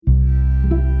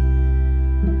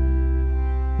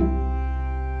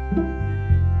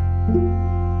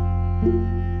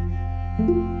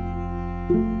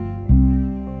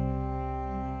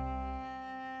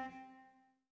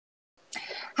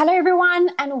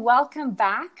and welcome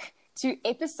back to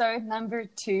episode number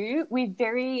 2. We're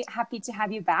very happy to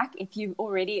have you back if you're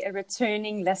already a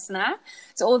returning listener.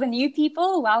 To all the new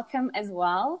people, welcome as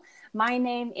well. My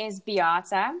name is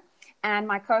Beata and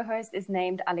my co-host is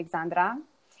named Alexandra.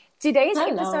 Today's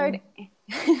episode...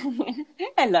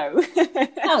 Hello.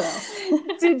 Hello.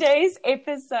 Today's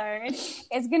episode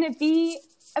is going to be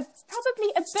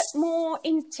probably a bit more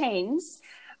intense,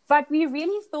 but we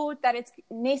really thought that it's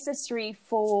necessary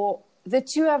for the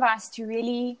two of us to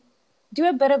really do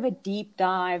a bit of a deep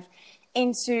dive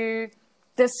into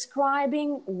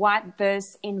describing what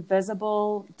this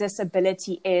invisible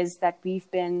disability is that we've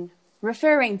been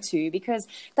referring to, because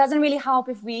it doesn't really help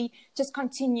if we just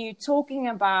continue talking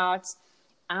about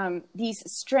these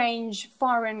strange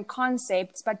foreign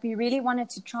concepts, but we really wanted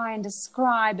to try and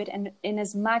describe it in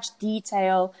as much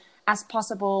detail as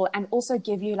possible, and also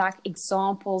give you like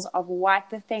examples of what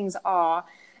the things are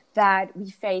that we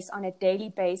face on a daily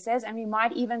basis. And we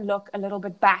might even look a little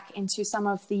bit back into some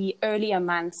of the earlier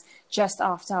months just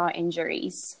after our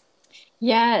injuries.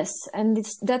 Yes, and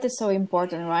that is so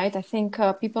important, right? I think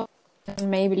people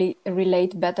maybe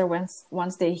relate better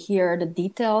once they hear the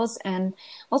details, and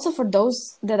also for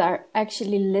those that are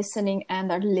actually listening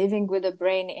and are living with a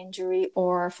brain injury,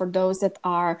 or for those that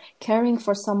are caring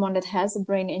for someone that has a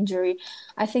brain injury,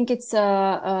 I think it's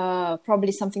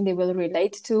probably something they will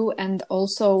relate to. And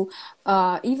also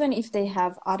even if they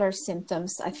have other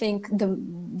symptoms, I think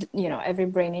every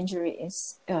brain injury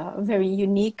is very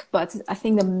unique, but I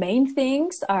think the main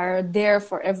things are there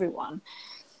for everyone.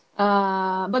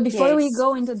 But before we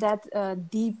go into that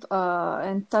deep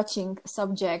and touching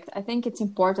subject, I think it's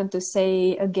important to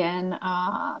say again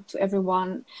to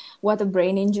everyone what a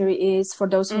brain injury is for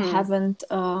those who haven't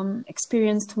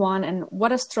experienced one, and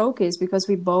what a stroke is, because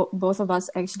we both of us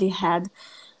actually had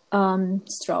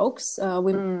strokes.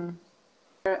 We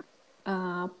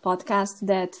podcast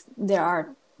that there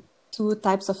are 2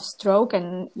 types of stroke,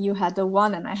 and you had the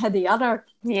one and I had the other.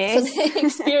 Yes. So the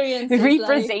experience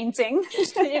representing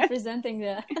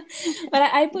the but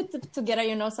I put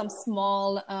together some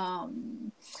small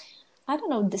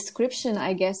description,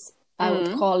 I guess I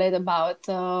would call it, about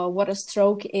what a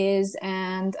stroke is,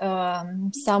 and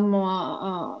some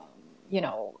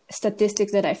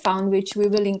statistics that I found, which we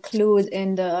will include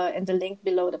in the link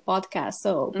below the podcast,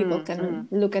 so people can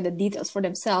look at the details for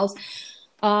themselves.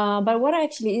 But what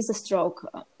actually is a stroke?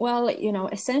 Well,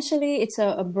 essentially it's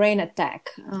a brain attack,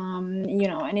 and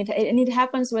it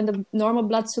happens when the normal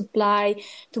blood supply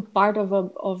to part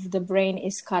of the brain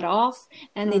is cut off,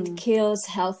 and it kills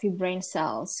healthy brain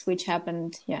cells, which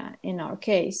happened, in our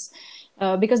case,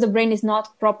 because the brain is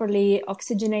not properly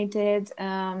oxygenated.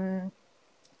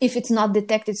 If it's not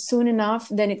detected soon enough,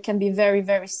 then it can be very,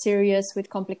 very serious with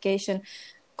complications,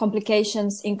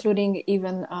 including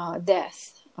even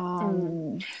death.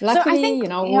 Luckily, we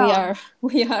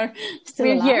are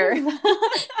still alive. Here.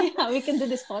 We can do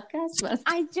this podcast. But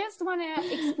I just want to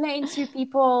explain to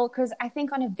people, because I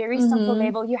think on a very simple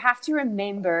level, you have to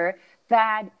remember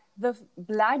that the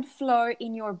blood flow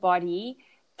in your body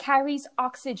carries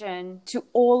oxygen to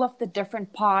all of the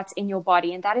different parts in your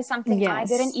body. And that is something I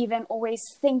didn't even always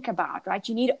think about, right?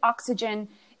 You need oxygen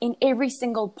in every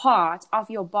single part of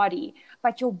your body,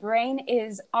 but your brain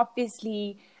is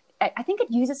obviously... I think it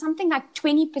uses something like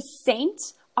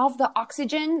 20% of the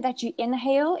oxygen that you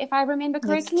inhale, if I remember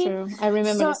correctly. That's true. I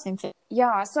remember the same thing.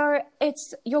 Yeah, so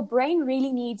your brain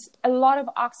really needs a lot of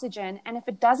oxygen, and if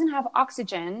it doesn't have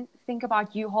oxygen, think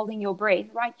about you holding your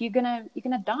breath, right? You're gonna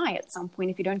die at some point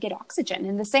if you don't get oxygen,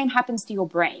 and the same happens to your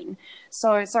brain.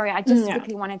 So sorry, I just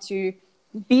quickly wanted to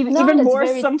be even more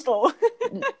simple.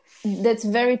 That's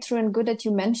very true, and good that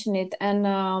you mention it. And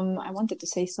I wanted to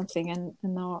say something, and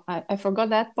now I forgot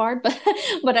that part,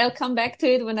 but I'll come back to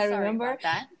it when I remember. About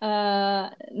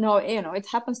that. No, it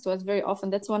happens to us very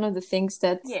often. That's one of the things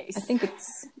that I think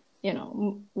it's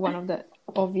one of the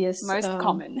obvious most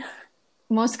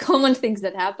common things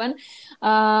that happen.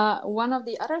 One of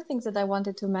the other things that I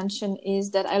wanted to mention is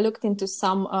that I looked into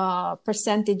some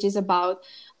percentages about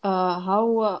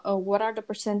what are the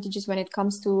percentages when it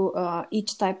comes to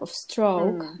each type of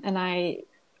stroke, and I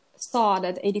saw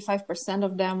that 85%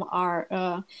 of them are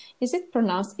is it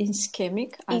pronounced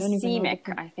ischemic? Ischemic,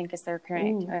 I think is their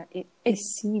correct.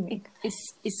 Ischemic.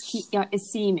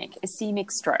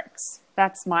 Ischemic strokes.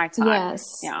 That's my type.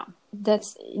 Yes. Yeah.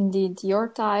 That's indeed your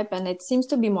type, and it seems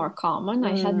to be more common.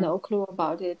 I had no clue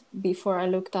about it before I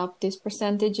looked up these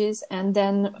percentages. And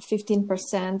then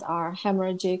 15% are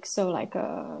hemorrhagic, so like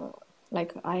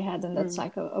I had, and that's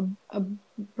like a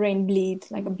brain bleed,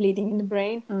 like a bleeding in the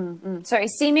brain. So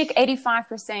ischemic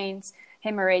 85%,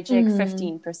 hemorrhagic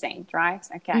 15%, right?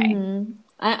 Okay.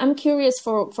 I'm curious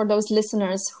for those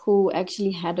listeners who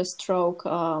actually had a stroke.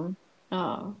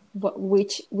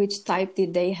 Which type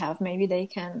did they have? Maybe they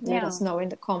can let us know in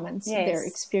the comments their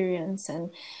experience.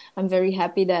 And I'm very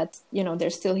happy that they're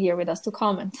still here with us to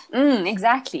comment.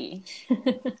 Exactly.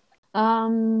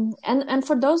 And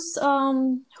for those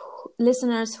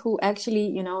listeners who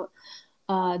actually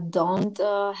don't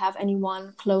have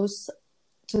anyone close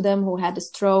to them who had a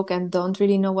stroke and don't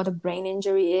really know what a brain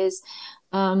injury is,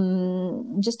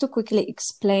 just to quickly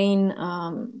explain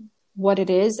what it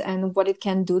is and what it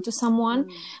can do to someone.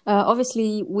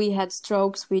 Obviously, we had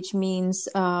strokes, which means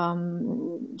a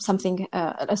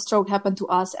stroke happened to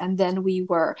us and then we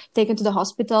were taken to the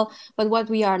hospital. But what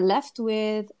we are left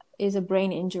with is a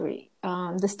brain injury.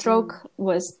 The stroke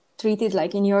was treated,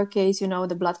 like in your case,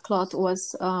 the blood clot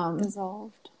was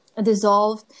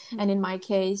dissolved. And in my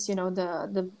case,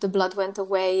 the blood went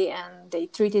away and they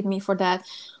treated me for that.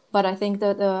 But I think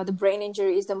that the brain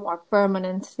injury is the more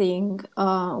permanent thing,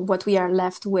 what we are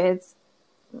left with.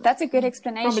 That's a good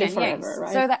explanation. Forever,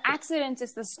 right? So the accident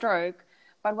is the stroke,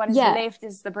 but what is left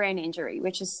is the brain injury,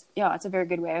 which is, it's a very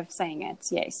good way of saying it.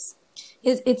 Yes.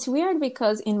 It's weird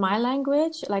because in my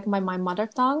language, like my mother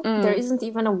tongue, there isn't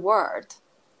even a word.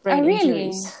 Brain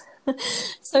injuries.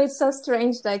 So it's so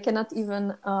strange that I cannot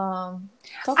even talk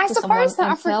to someone and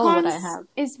tell what I have.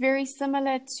 Is very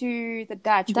similar to the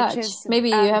Dutch. Which is, maybe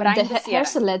you have the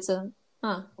hersenletsel.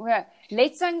 Well,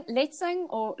 letsing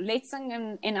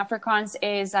in Afrikaans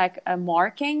is like a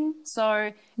marking.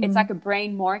 So it's like a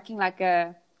brain marking,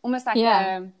 almost like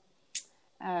a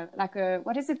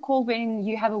what is it called when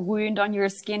you have a wound on your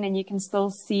skin and you can still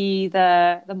see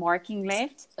the marking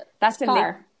left? That's a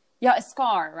scar. A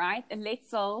scar, right? A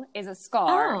letsel is a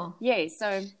scar. Oh. Yeah,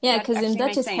 so... Yeah, because in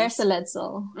Dutch it's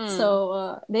hersenletsel.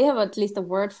 So they have at least a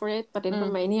word for it, but in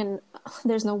Romanian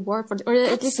there's no word for it. Or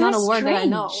at least not a word that I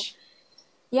know.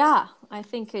 Yeah, I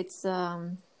think it's,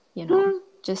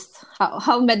 just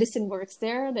how medicine works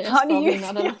there. There's probably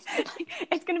not a...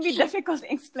 It's going to be difficult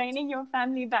explaining your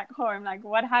family back home, like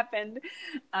what happened,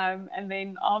 and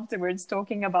then afterwards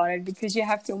talking about it, because you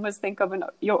have to almost think of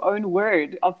your own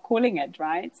word of calling it,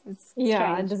 right? It's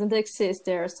it doesn't exist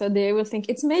there. So they will think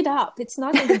it's made up. It's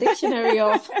not in the dictionary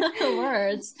of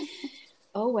words.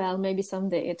 Oh, well, maybe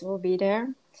someday it will be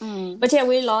there. But yeah,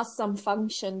 we lost some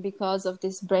function because of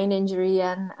this brain injury,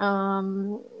 and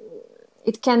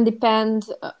it can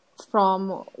depend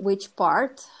from which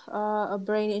part a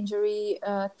brain injury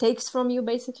takes from you,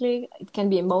 basically. It can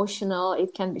be emotional,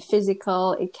 it can be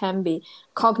physical, it can be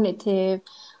cognitive.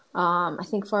 I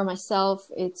think for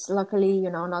myself, it's luckily,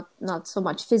 not so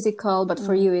much physical, but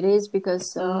for you it is,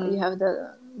 because you have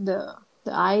the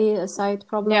eyesight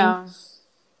problem. Yeah.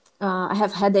 I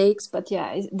have headaches, but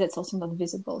that's also not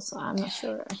visible, so I'm not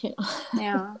sure.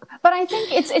 Yeah, but I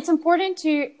think it's important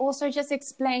to also just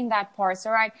explain that part. So,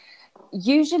 right,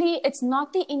 usually it's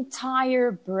not the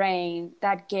entire brain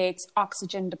that gets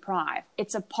oxygen deprived.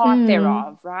 It's a part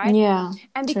thereof, right? Yeah.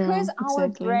 And because our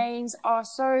brains are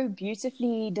so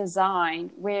beautifully designed,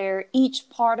 where each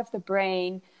part of the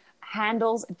brain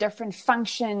handles a different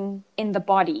function in the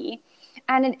body,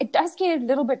 and it does get a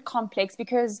little bit complex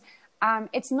because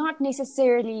it's not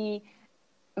necessarily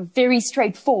very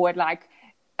straightforward. Like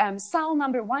cell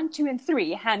number 1, 2, and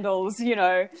 3 handles,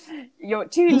 your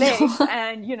 2 legs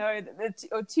and,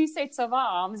 or 2 sets of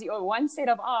arms, or 1 set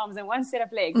of arms and 1 set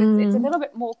of legs. It's a little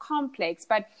bit more complex,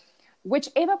 but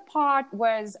whichever part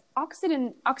was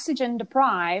oxygen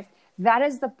deprived, that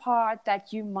is the part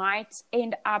that you might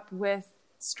end up with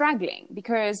struggling,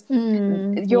 because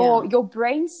your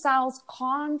brain cells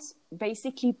can't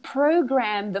basically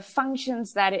program the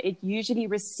functions that it usually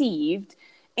received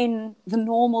in the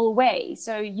normal way.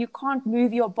 So you can't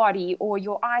move your body, or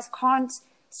your eyes can't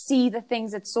see the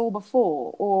things it saw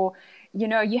before, or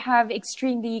you have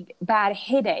extremely bad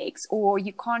headaches, or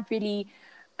you can't really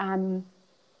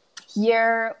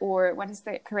hear, or what is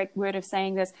the correct word of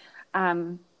saying this,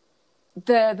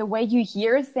 the way you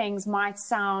hear things might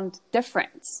sound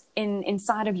different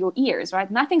inside of your ears,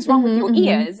 right? Nothing's wrong with your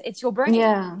ears. It's your brain.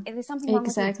 Yeah, there's something wrong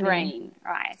with your brain,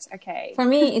 right? Okay. For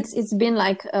me, it's been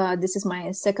like this is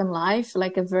my second life,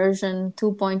 like a version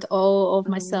 2.0 of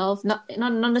myself. Not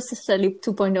necessarily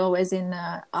 2.0 as in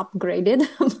upgraded,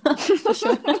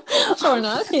 sure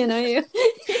not.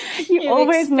 You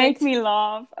always make me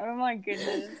laugh. Oh my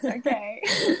goodness. Okay.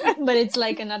 But it's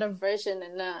like another version,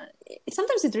 and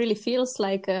sometimes it really feels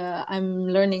like I'm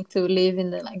learning to live in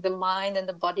the mind and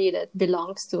the body that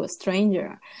belongs to a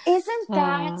stranger. Isn't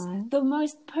that the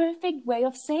most perfect way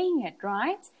of saying it,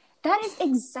 right? That is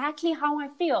exactly how I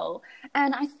feel.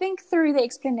 And I think through the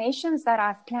explanations that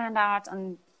I've planned out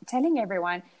on telling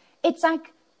everyone, it's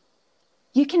like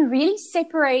you can really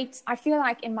separate. I feel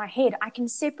like in my head, I can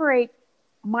separate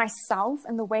myself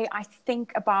and the way I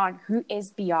think about who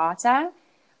is Beata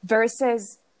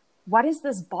versus what is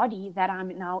this body that I'm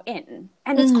now in.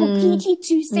 And it's completely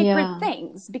two separate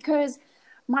things, because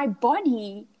my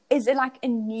body is like a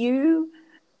new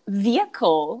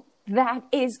vehicle that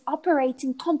is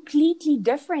operating completely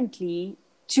differently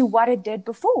to what it did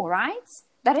before, right?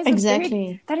 That is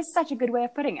exactly. That is such a good way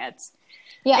of putting it.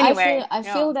 Yeah, Anyway, I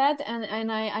feel that,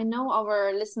 and I know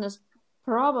our listeners,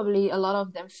 probably a lot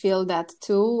of them feel that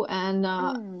too. And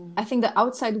I think the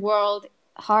outside world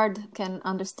hard can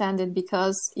understand it,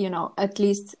 because, you know, at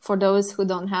least for those who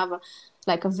don't have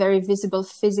like a very visible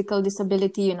physical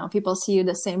disability, you know, people see you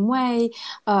the same way.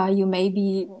 You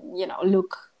maybe, you know,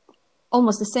 look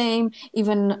almost the same.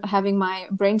 Even having my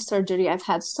brain surgery, I've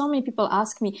had so many people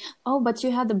ask me, "Oh, but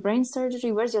you had the brain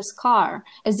surgery, where's your scar?"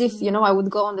 As if, you know, I would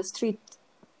go on the street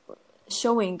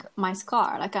showing my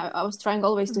scar. Like I was trying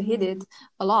always to hide it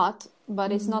a lot,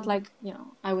 but it's not like, you know,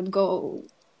 I would go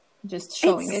just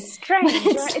showing it's it. Strange.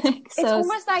 It's It's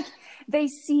almost like they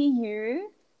see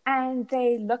you and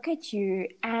they look at you,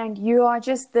 and you are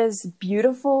just this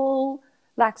beautiful,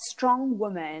 like, strong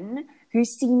woman who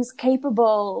seems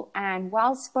capable and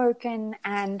well spoken,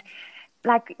 and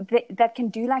like that can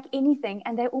do like anything.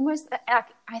 And they almost, like,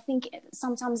 I think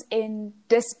sometimes in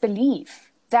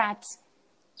disbelief that,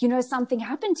 you know, something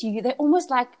happened to you, they almost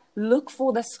like look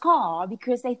for the scar,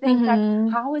 because they think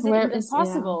like, how is it even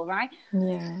possible, right?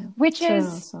 Yeah, Which true,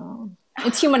 is, so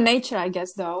it's human nature, I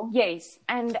guess, though. yes.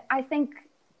 And I think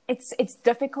it's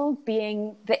difficult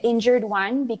being the injured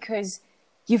one, because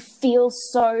you feel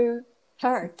so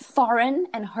Hurt. foreign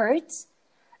and hurt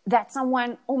that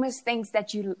someone almost thinks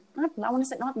that you, not, I want to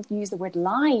say, not use the word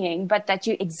lying, but that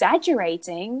you're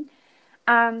exaggerating.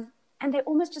 And they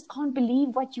almost just can't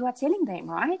believe what you are telling them,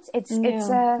 right? It's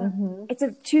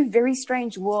a two very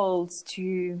strange worlds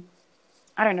to,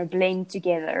 I don't know, blend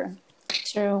together.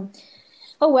 True.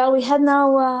 Oh, well, we had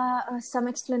now some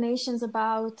explanations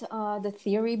about the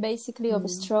theory, basically, of a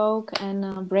stroke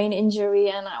and brain injury.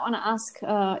 And I want to ask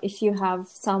if you have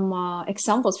some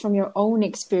examples from your own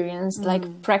experience,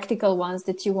 like practical ones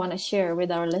that you want to share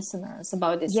with our listeners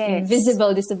about this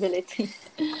invisible disability.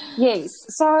 Yes.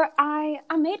 So I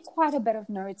made quite a bit of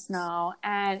notes now,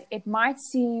 and it might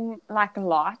seem like a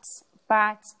lot,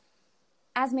 but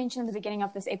as mentioned at the beginning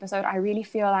of this episode, I really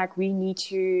feel like we need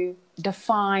to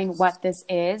define what this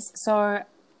is. So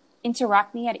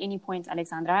interrupt me at any point,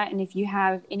 Alexandra. And if you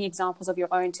have any examples of your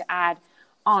own to add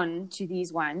on to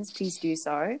these ones, please do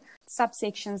so.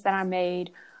 Subsections that I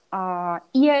made are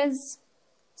ears,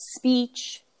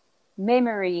 speech,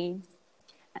 memory,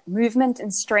 movement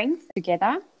and strength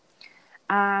together.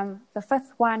 The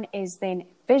fifth one is then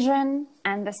vision,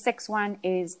 and the sixth one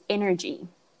is energy.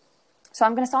 So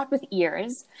I'm going to start with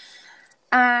ears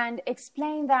and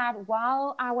explain that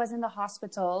while I was in the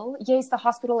hospital, yes, the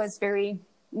hospital is very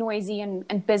noisy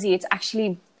and busy. It's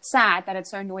actually sad that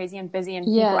it's so noisy and busy, and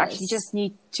people actually just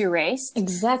need to rest.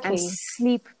 Exactly. And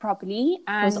sleep properly.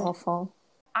 And it was awful.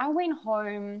 I went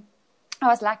home. I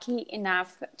was lucky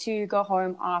enough to go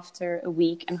home after a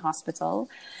week in hospital.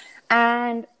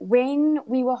 And when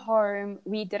we were home,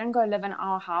 we didn't go live in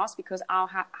our house because our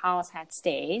house had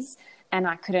stairs, and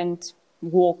I couldn't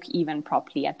walk even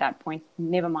properly at that point,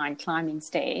 never mind climbing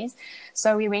stairs.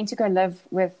 So we went to go live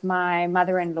with my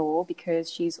mother-in-law,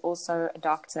 because she's also a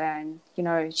doctor, and, you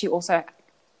know, she also,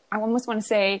 I almost want to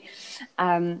say,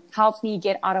 helped me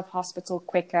get out of hospital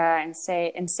quicker, and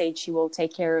said she will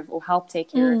take care of, or help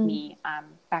take care of me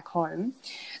back home.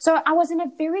 So I was in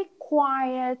a very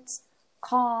quiet,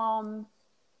 calm,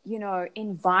 you know,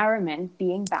 environment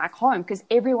being back home, because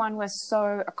everyone was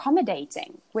so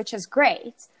accommodating, which is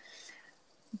great.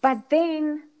 But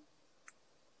then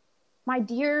my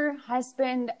dear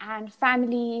husband and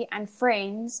family and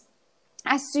friends,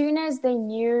 as soon as they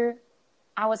knew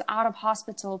I was out of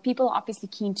hospital, people are obviously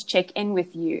keen to check in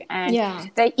with you.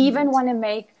 And they even want to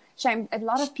make, a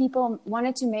lot of people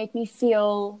wanted to make me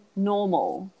feel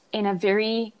normal in a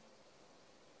very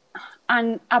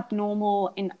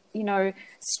abnormal, in, you know,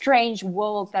 strange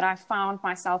world that I found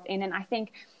myself in. And I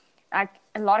think, like,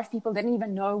 a lot of people didn't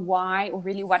even know why or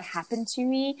really what happened to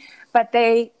me, but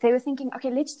they were thinking, okay,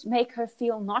 let's make her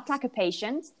feel not like a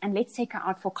patient, and let's take her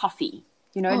out for coffee.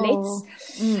 You know,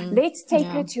 let's take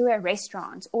her to a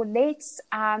restaurant, or let's,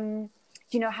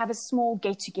 you know, have a small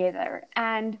get together.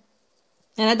 And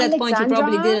at that point, you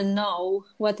probably didn't know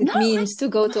what it means to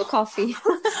go to a coffee.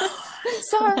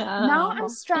 So now I'm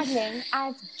struggling.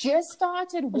 I've just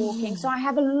started walking, so I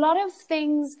have a lot of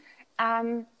things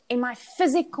in my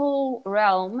physical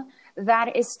realm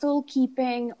that is still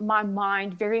keeping my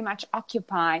mind very much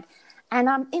occupied. And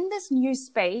I'm in this new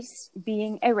space,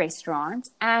 being a restaurant,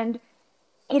 and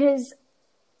it is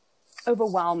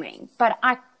overwhelming. But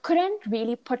I couldn't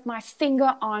really put my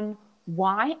finger on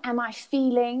why am I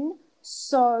feeling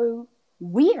so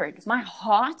weird. My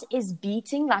heart is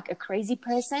beating like a crazy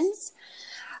person's.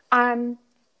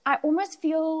 I almost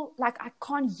feel like I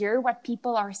can't hear what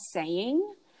people are saying.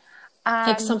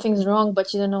 Like something's wrong,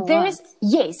 but you don't know what.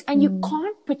 Yes, and you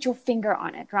can't put your finger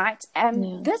on it, right?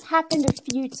 This happened a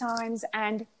few times,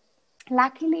 and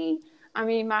luckily, I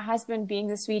mean, my husband, being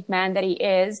the sweet man that he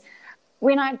is,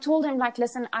 when I told him, like,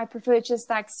 listen, I prefer just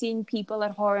like seeing people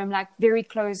at home, like very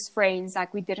close friends,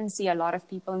 like we didn't see a lot of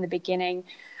people in the beginning.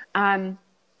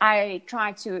 I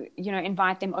tried to,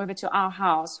 invite them over to our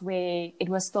house where it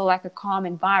was still like a calm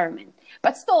environment.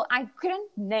 But still, I couldn't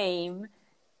name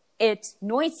it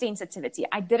noise sensitivity.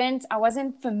 I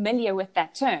wasn't familiar with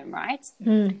that term, right?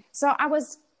 So I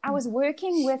was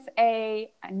working with a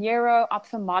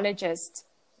neuro-ophthalmologist.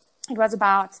 It was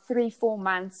about 3-4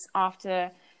 months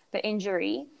after the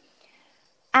injury.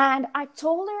 And I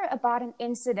told her about an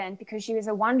incident because she was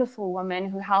a wonderful woman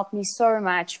who helped me so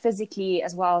much physically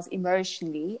as well as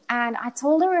emotionally. And I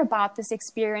told her about this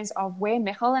experience of where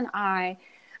Michael and I,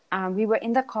 we were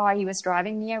in the car, he was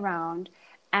driving me around,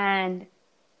 and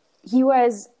he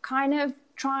was kind of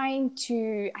trying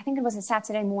to, I think it was a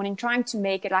Saturday morning, trying to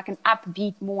make it like an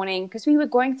upbeat morning because we were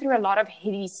going through a lot of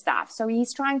heavy stuff. So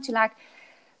he's trying to like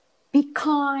be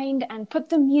kind and put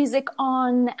the music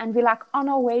on, and we're like on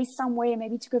our way somewhere,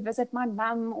 maybe to go visit my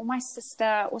mum or my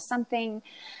sister or something.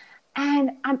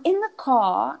 And I'm in the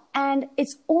car, and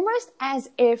it's almost as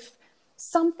if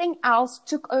something else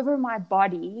took over my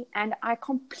body, and I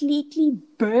completely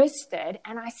bursted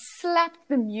and I slapped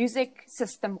the music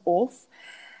system off.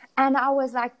 And I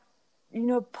was like,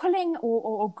 pulling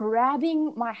or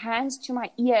grabbing my hands to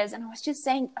my ears. And I was just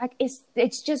saying, like,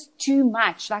 it's just too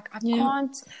much. Like, I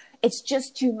can't, it's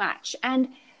just too much. And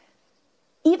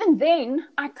even then,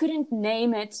 I couldn't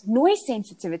name it noise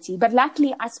sensitivity. But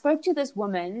luckily, I spoke to this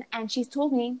woman, and she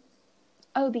told me,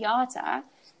 oh, Beata,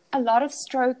 a lot of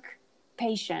stroke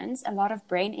patients, a lot of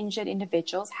brain injured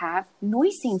individuals have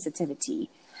noise sensitivity.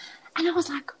 And I was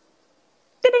like,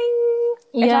 ding!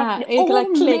 It all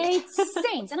clicked. Made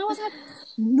sense. And I was like,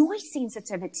 noise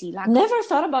sensitivity. Like, never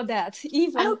thought about that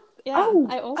even.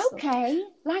 I also. Okay.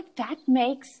 Like, that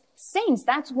makes sense.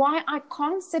 That's why I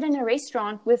can't sit in a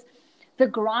restaurant with the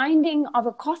grinding of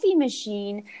a coffee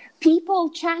machine, people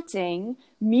chatting,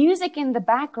 music in the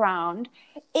background.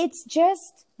 It's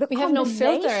just we have no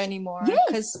filter anymore.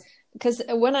 Yes. Because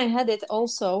when I had it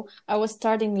also, I was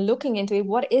starting looking into it.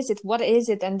 What is it?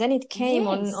 And then it came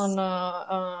on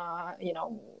a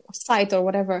site or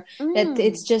whatever that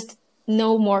it's just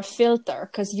no more filter,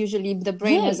 because usually the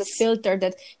brain has a filter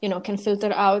that can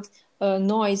filter out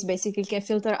noise, basically can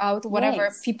filter out whatever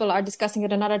people are discussing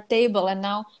at another table, and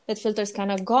now that filter is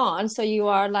kind of gone, so you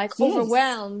are like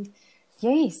overwhelmed.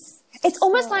 It's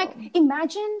almost like,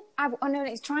 imagine, I'm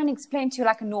trying to explain to you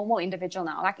like a normal individual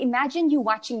now. Like, imagine you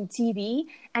watching TV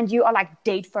and you are like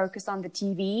dead focused on the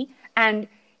TV, and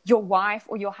your wife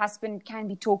or your husband can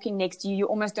be talking next to you. You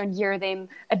almost don't hear them.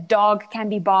 A dog can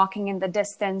be barking in the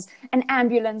distance, an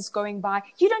ambulance going by.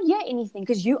 You don't hear anything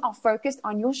because you are focused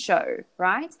on your show,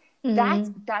 right?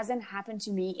 That doesn't happen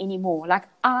to me anymore. Like,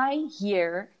 I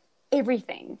hear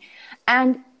everything.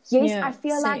 And I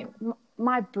feel like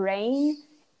my brain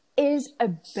is a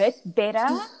bit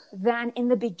better than in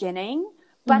the beginning,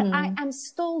 but I am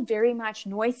still very much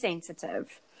noise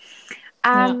sensitive.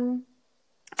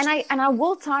 And I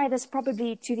will tie this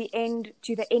probably to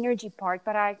the energy part,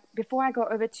 but before I go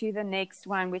over to the next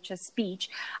one, which is speech,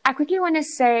 I quickly want to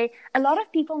say, a lot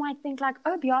of people might think like,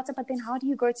 oh, Beata, but then how do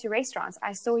you go to restaurants?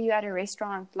 I saw you at a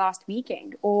restaurant last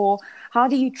weekend. Or how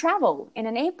do you travel in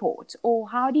an airport? Or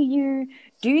how do you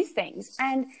do things?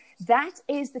 And that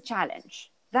is the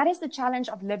challenge. That is the challenge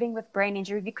of living with brain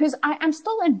injury, because I am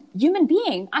still a human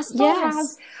being. I still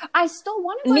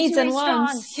want to go to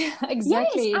restaurants.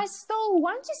 Exactly. Yes, I still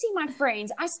want to see my friends.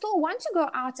 I still want to go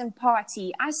out and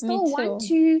party. I still want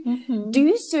to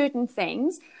do certain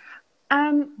things.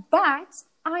 But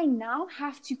I now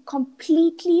have to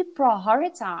completely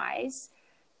prioritize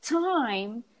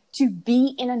time to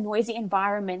be in a noisy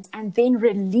environment and then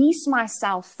release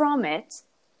myself from it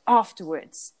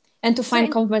afterwards. And to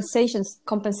find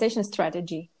compensation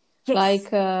strategy.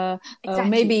 Like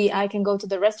maybe I can go to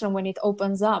the restaurant when it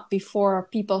opens up before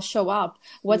people show up.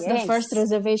 What's the first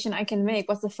reservation I can make?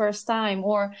 What's the first time?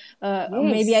 Or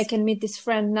maybe I can meet this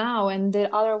friend now and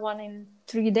the other one in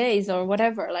 3 days or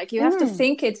whatever. Like you have to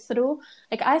think it through.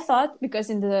 Like I thought, because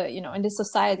in the, in this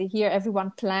society here,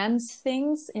 everyone plans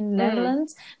things in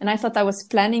Netherlands, and I thought I was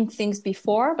planning things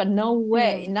before, but no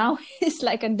way. Now it's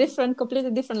like a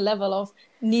completely different level of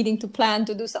needing to plan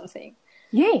to do something.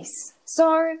 Yes.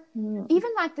 So even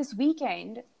like this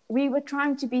weekend, we were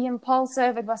trying to be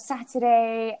impulsive. It was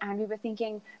Saturday, and we were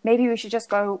thinking maybe we should just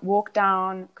go walk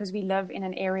down, because we live in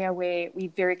an area where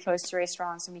we're very close to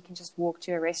restaurants and we can just walk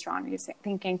to a restaurant. We were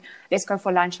thinking, let's go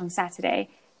for lunch on Saturday.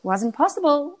 It wasn't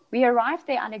possible. We arrived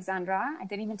there, Alexandra. I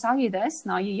didn't even tell you this.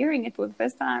 Now you're hearing it for the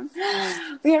first time.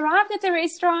 We arrived at the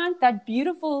restaurant, that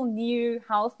beautiful new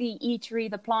healthy eatery,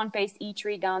 the plant-based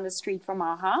eatery down the street from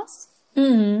our house.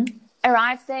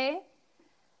 Arrived there.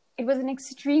 It was an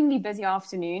extremely busy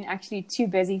afternoon, actually too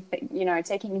busy,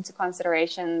 taking into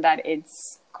consideration that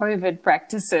it's COVID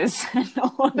practices and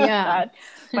all of that.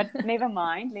 But never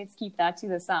mind, let's keep that to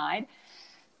the side.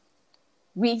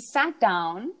 We sat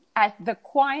down at the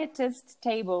quietest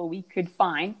table we could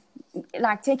find,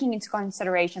 like taking into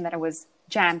consideration that it was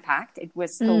jam-packed. It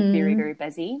was still very, very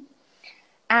busy.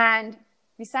 And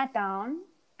we sat down,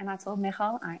 and I told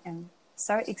Michal, I am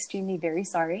so extremely very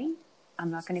sorry. I'm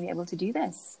not going to be able to do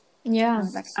this. Yeah. I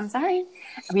was like, I'm sorry.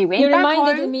 We went You back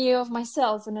reminded home. me of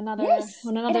myself on another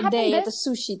day at the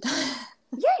sushi.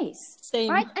 Yes.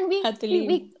 Same. Right? And we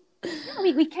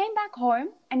came back home,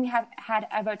 and we had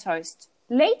avo toast.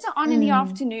 Later on in the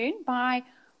afternoon, by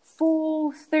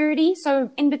 4:30, so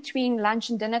in between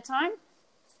lunch and dinner time,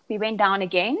 we went down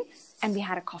again and we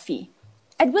had a coffee.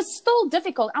 It was still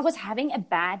difficult. I was having a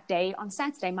bad day on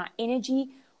Saturday. My energy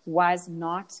was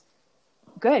not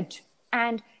good.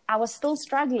 And I was still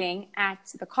struggling at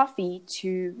the coffee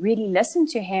to really listen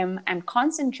to him and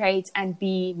concentrate and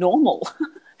be normal.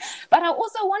 But I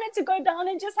also wanted to go down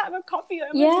and just have a coffee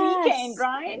over the weekend,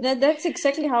 right? That's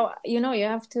exactly how, you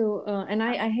have to, and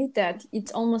I hate that.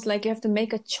 It's almost like you have to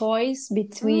make a choice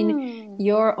between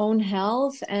your own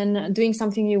health and doing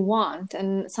something you want.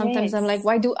 And sometimes I'm like,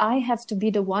 why do I have to be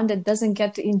the one that doesn't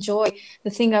get to enjoy the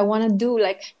thing I want to do?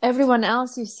 Like everyone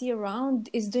else you see around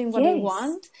is doing what they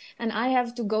want. And I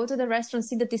have to go to the restaurant,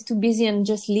 see that it's too busy and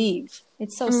just leave.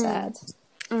 It's so sad.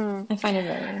 I find it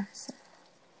very sad.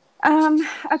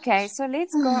 Okay, so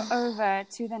let's go over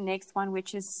to the next one,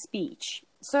 which is speech.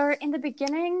 So in the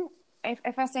beginning,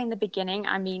 if I say in the beginning,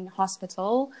 I mean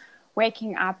hospital,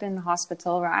 waking up in the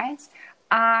hospital, right?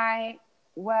 I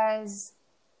was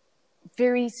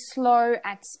very slow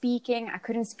at speaking. I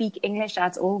couldn't speak English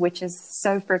at all, which is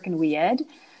so freaking weird.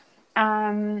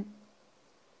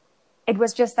 It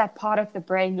was just that part of the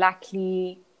brain,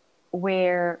 luckily,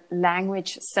 where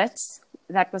language sits,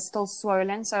 that was still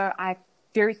swollen. So I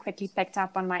very quickly picked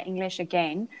up on my English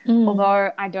again,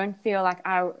 although I don't feel like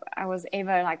I was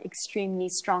ever like extremely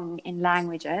strong in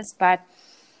languages. But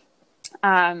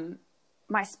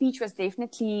my speech was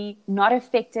definitely not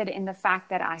affected in the fact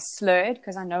that I slurred,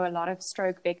 because I know a lot of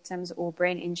stroke victims or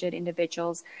brain injured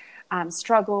individuals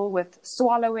struggle with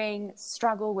swallowing,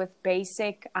 struggle with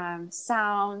basic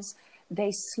sounds.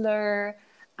 They slur,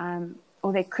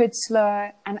 or they could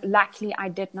slur, and luckily I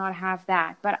did not have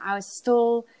that. But I was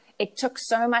still... It took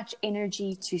so much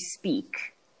energy to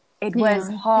speak. It was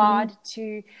hard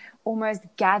to almost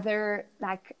gather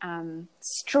like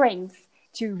strength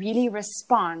to really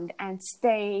respond and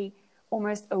stay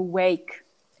almost awake,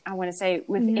 I want to say,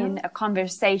 within a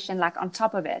conversation, like on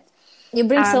top of it. You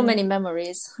bring so many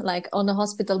memories. Like on the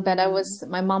hospital bed,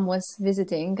 my mom was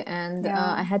visiting, and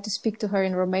I had to speak to her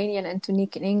in Romanian and to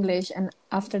Nick in English. And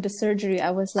after the surgery,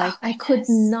 I was like, I could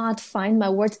not find my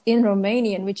words in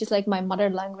Romanian, which is like my mother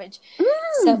language.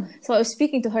 So I was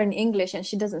speaking to her in English, and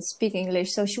she doesn't speak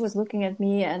English. So she was looking at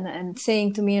me and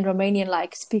saying to me in Romanian,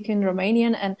 like, speak in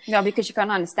Romanian. And because she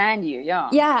can't understand you.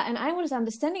 Yeah, and I was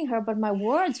understanding her, but my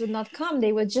words would not come.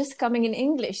 They were just coming in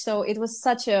English. So it was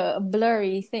such a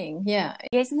blurry thing. Yeah.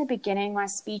 Yes, in the beginning, my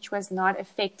speech was not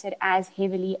affected as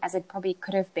heavily as it probably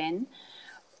could have been.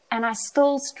 And I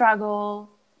still struggle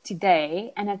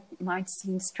today, and it might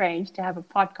seem strange to have a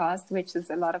podcast, which is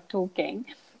a lot of talking,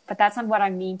 but that's not what I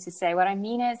mean to say. What I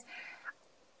mean is,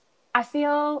 I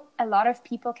feel a lot of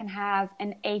people can have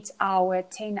an 8-hour,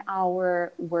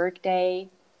 10-hour workday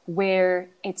where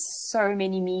it's so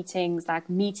many meetings, like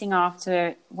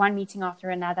one meeting after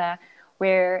another,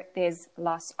 where there's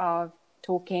lots of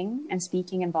talking and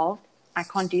speaking involved. I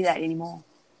can't do that anymore.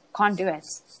 Can't do it.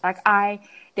 Like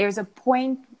there's a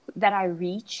point that I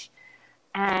reach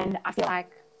and I feel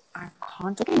like I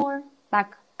can't talk anymore.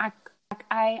 Like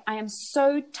I am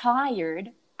so tired.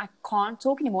 I can't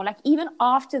talk anymore. Like even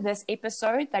after this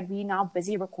episode that we're now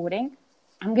busy recording,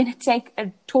 I'm going to take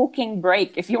a talking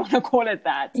break, if you want to call it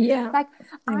that. Yeah, Like,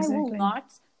 exactly. I will not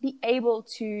be able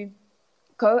to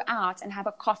go out and have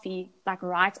a coffee, like,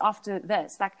 right after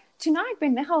this. Like, tonight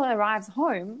when Michael arrives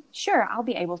home, sure, I'll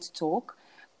be able to talk.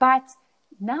 But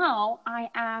now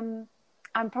I'm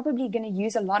probably going to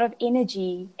use a lot of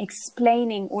energy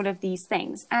explaining all of these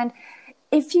things. And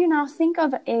if you now think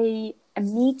of a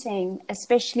meeting,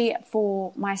 especially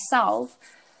for myself,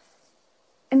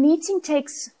 a meeting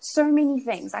takes so many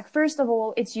things. Like, first of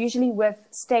all, it's usually with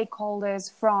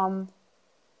stakeholders from,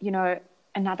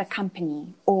 another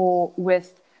company, or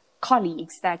with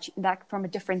colleagues that from a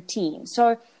different team.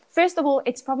 So first of all,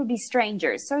 it's probably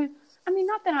strangers. So, I mean,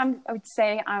 not that I would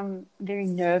say I'm a very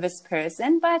nervous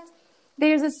person, but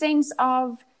there's a sense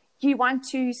of you want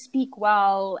to speak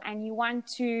well and you want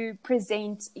to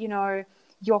present,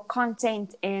 your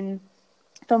content in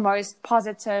the most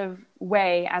positive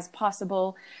way as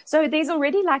possible. So there's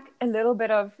already like a little bit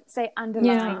of, say,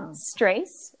 underlying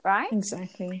stress, right?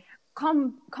 Exactly.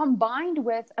 Combined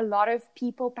with a lot of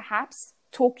people perhaps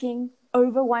talking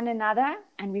over one another.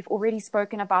 And we've already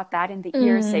spoken about that in the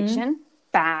ear section.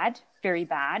 Bad, very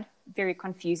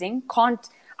confusing.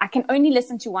 I can only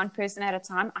listen to one person at a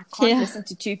time. I can't listen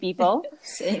to two people.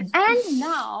 Same. And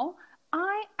now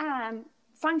I am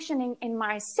functioning in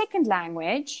my second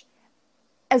language,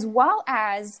 as well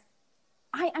as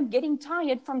I am getting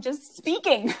tired from just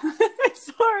speaking.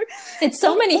 So it's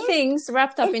so many things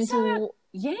wrapped up into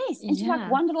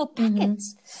like one little packet.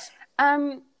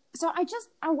 So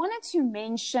I wanted to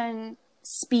mention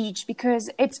speech because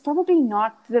it's probably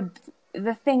not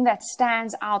the thing that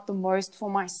stands out the most for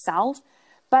myself,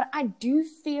 but I do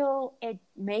feel it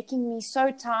making me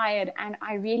so tired. And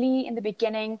I really, in the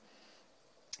beginning,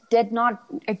 did not,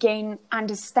 again,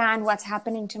 understand what's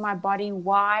happening to my body.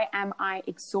 Why am I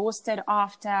exhausted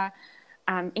after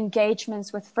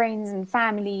engagements with friends and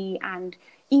family and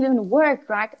even work,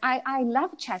 right? I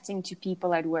love chatting to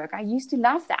people at work. I used to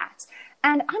love that.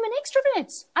 And I'm an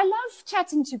extrovert. I love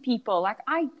chatting to people. Like,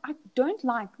 I don't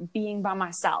like being by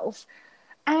myself.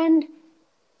 And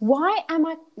why am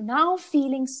I now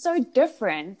feeling so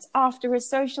different after a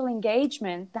social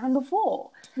engagement than before?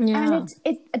 Yeah.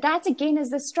 And that again is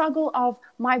the struggle of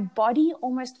my body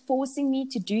almost forcing me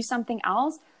to do something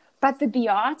else. But the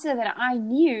Beata that I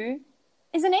knew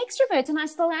is an extrovert, and I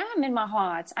still am in my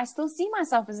heart. I still see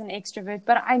myself as an extrovert,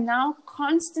 but I now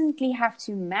constantly have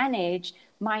to manage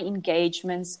my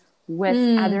engagements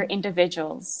with other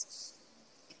individuals.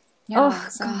 Yeah,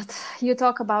 God, you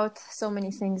talk about so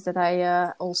many things that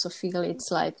I also feel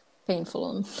it's like painful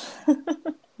on.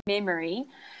 Memory.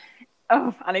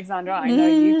 Oh, Alexandra, I know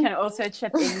you can also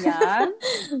chip in, yeah?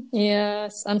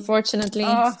 Yes, unfortunately.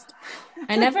 Oh.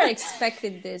 I never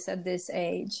expected this at this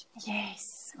age.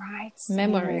 Yes, right.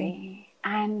 Memory.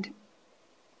 And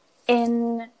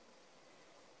in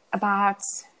about,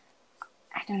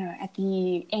 I don't know, at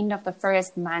the end of the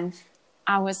first month,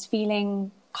 I was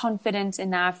feeling confident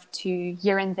enough to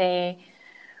here and there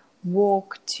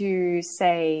walk to,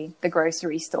 say, the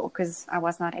grocery store, because I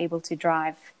was not able to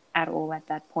drive at all at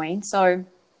that point. So,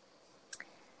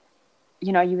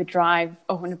 you would drive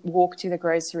or walk to the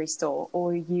grocery store,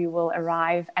 or you will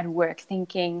arrive at work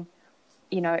thinking,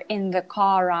 in the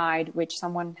car ride, which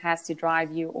someone has to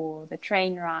drive you, or the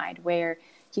train ride, where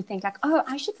you think like, oh,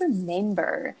 I should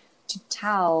remember to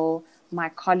tell my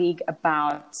colleague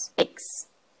about X.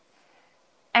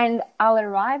 And I'll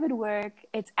arrive at work,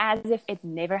 it's as if it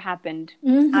never happened.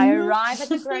 I arrive at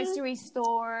the grocery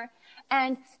store,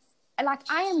 and like,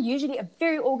 I am usually a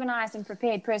very organized and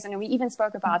prepared person. And we even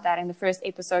spoke about that in the first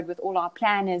episode with all our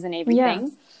planners and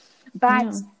everything. Yeah.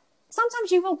 But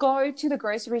sometimes you will go to the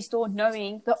grocery store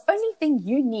knowing the only thing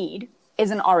you need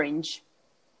is an orange.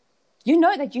 You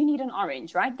know that you need an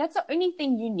orange, right? That's the only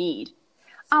thing you need.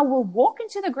 I will walk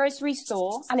into the grocery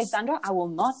store, Alexandra, I will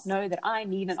not know that I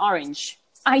need an orange.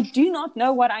 I do not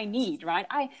know what I need, right?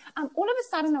 I'm all of a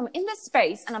sudden, I'm in this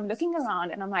space and I'm looking around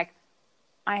and I'm like,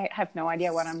 I have no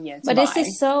idea what I'm here to buy. But this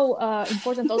is so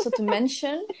important also to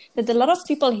mention that a lot of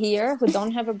people here who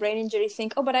don't have a brain injury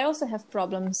think, oh, but I also have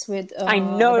problems with... I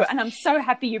know, and I'm so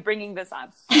happy you're bringing this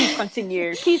up. Please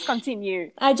continue. Please continue.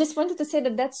 I just wanted to say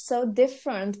that that's so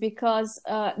different because,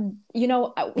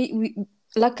 we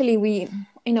luckily,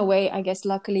 in a way, I guess,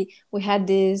 luckily, we had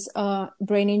these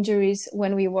brain injuries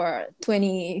when we were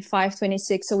 25,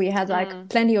 26. So we had like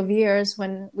plenty of years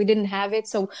when we didn't have it.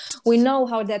 So we know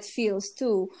how that feels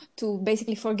too, to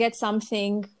basically forget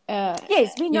something.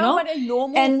 Yes, we know what a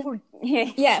normal...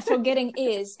 forgetting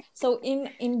is. So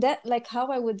in that, like how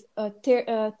I would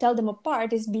tell them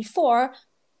apart is before,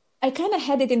 I kind of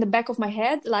had it in the back of my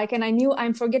head, like, and I knew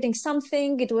I'm forgetting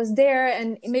something. It was there,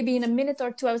 and maybe in a minute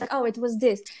or two, I was like, oh, it was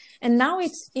this. And now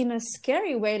it's in a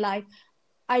scary way, like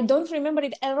I don't remember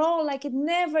it at all. Like it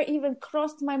never even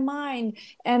crossed my mind,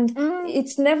 and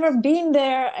it's never been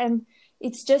there, and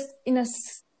it's just in a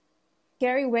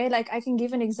scary way. Like I can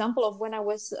give an example of when I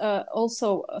was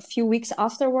also a few weeks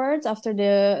afterwards, after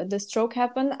the stroke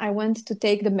happened, I went to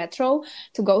take the metro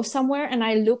to go somewhere, and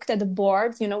I looked at the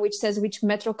board, you know, which says which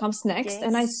metro comes next. Yes.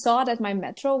 And I saw that my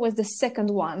metro was the second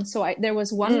one. So there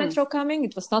was one metro coming,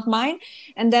 it was not mine.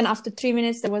 And then after 3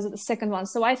 minutes, there was the second one.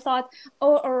 So I thought,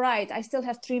 oh, all right, I still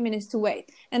have 3 minutes to wait.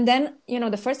 And then, you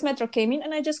know, the first metro came in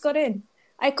and I just got in.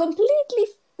 I completely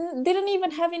didn't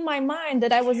even have in my mind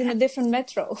that I was in a different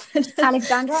metro.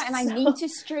 Alexandra, and I need to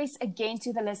stress again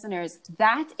to the listeners,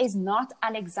 that is not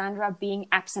Alexandra being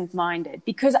absent-minded,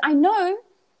 because I know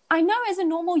as a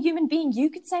normal human being,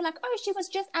 you could say like, oh, she was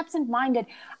just absent-minded.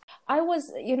 I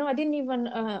was, you know, I didn't even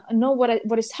know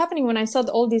what is happening when I saw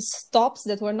all these stops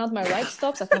that were not my right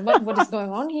stops. I thought, what is going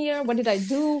on here? What did I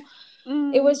do?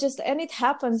 It was just, and it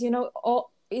happens, you know,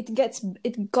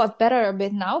 it got better a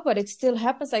bit now, but it still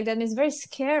happens like that, and it's very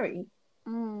scary.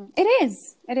 It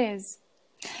is.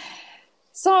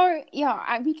 So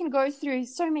yeah, we can go through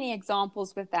so many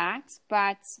examples with that,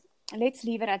 but let's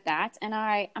leave it at that. And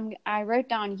I wrote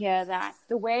down here that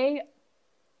the way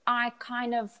I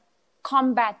kind of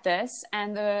combat this,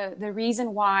 and the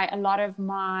reason why a lot of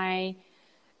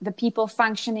the people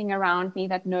functioning around me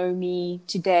that know me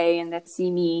today and that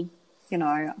see me, you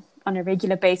know, on a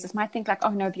regular basis might think like,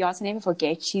 oh no, Beate never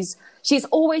forgets. She's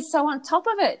always so on top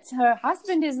of it. Her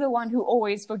husband is the one who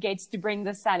always forgets to bring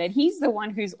the salad. He's the one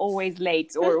who's always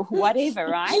late or whatever,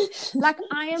 right? Like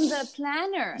I am the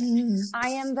planner. I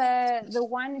am the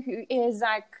one who is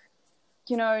like,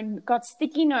 you know, got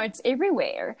sticky notes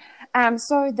everywhere.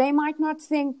 So they might not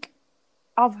think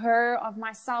of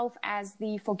myself as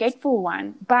the forgetful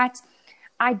one, but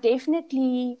I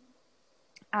definitely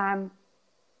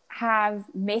have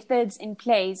methods in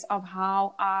place of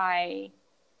how I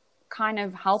kind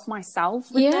of help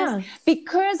myself with this,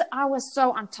 because I was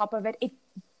so on top of it. It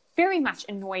very much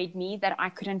annoyed me that I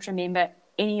couldn't remember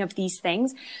any of these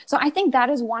things. So I think that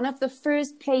is one of the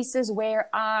first places where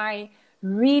I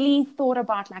really thought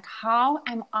about like, how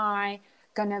am I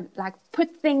gonna like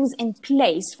put things in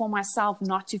place for myself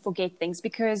not to forget things,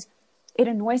 because it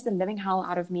annoys the living hell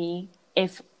out of me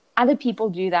if other people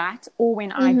do that or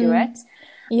when I do it.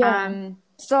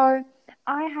 So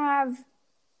I have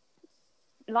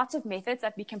lots of methods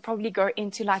that we can probably go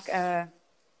into like a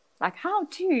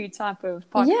how-to type of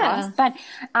podcast, but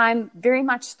I'm very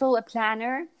much still a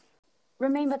planner.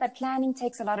 Remember that planning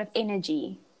takes a lot of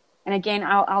energy. And again,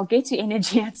 I'll get to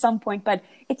energy at some point, but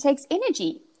it takes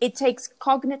energy. It takes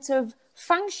cognitive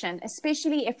function,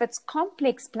 especially if it's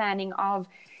complex planning of,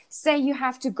 say you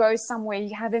have to go somewhere,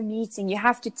 you have a meeting, you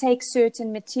have to take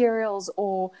certain materials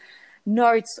or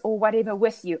notes or whatever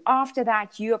with you. After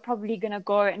that, you are probably going to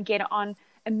go and get on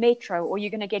a metro, or you're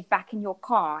going to get back in your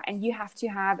car, and you have to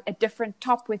have a different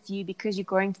top with you because you're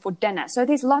going for dinner. So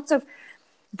there's lots of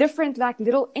different like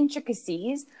little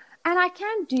intricacies, and I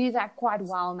can do that quite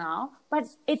well now, but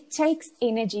it takes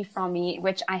energy from me,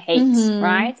 which I hate,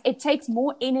 right? It takes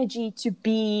more energy to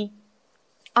be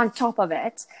on top of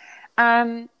it.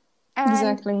 And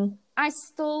Exactly. I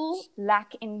still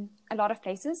lack in a lot of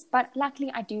places, but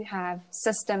luckily I do have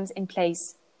systems in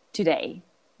place today,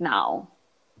 now.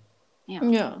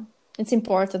 Yeah, it's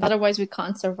important. Otherwise, we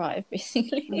can't survive,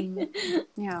 basically.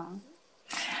 Yeah.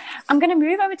 I'm going to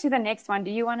move over to the next one.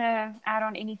 Do you want to add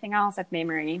on anything else at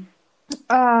memory?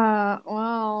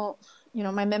 Well, you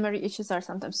know, my memory issues are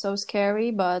sometimes so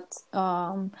scary, but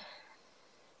I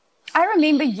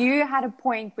remember you had a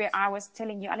point where I was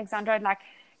telling you, Alexandra, like,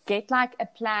 get like a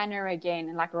planner again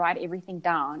and like write everything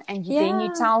down, and then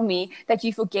you tell me that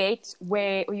you forget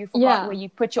where, or you forgot where you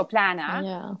put your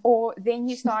planner, or then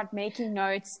you start making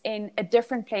notes in a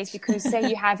different place, because say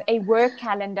you have a work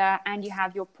calendar and you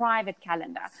have your private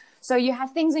calendar, so you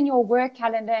have things in your work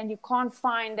calendar and you can't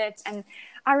find it. And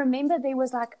I remember there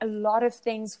was like a lot of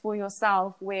things for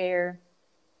yourself where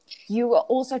you were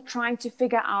also trying to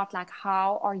figure out like,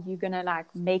 how are you gonna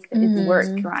like make it work,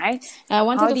 right? I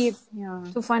wanted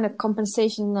to find a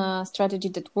compensation strategy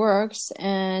that works,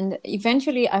 and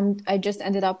eventually I just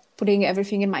ended up putting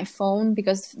everything in my phone,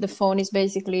 because the phone is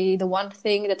basically the one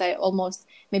thing that I almost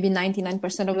maybe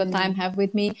 99% of the time have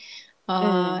with me.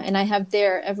 And I have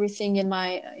there everything in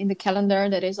the calendar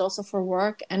that is also for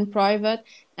work and private.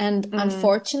 And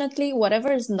unfortunately,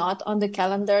 whatever is not on the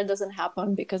calendar doesn't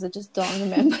happen because I just don't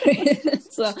remember it.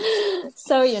 So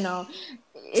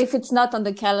if it's not on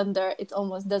the calendar, it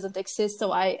almost doesn't exist.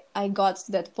 So I got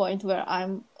to that point where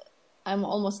I'm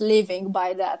almost living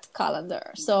by that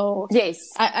calendar. So yes,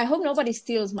 I hope nobody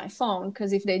steals my phone,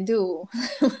 because if they do,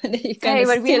 they're kind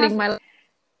of stealing my.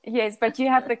 Yes, but you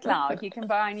have the cloud. You can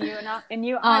buy a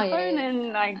new iPhone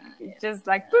and just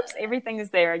poops, everything is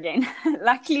there again.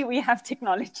 Luckily, we have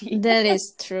technology. That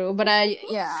is true. But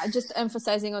just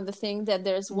emphasizing on the thing that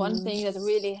there's one thing that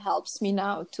really helps me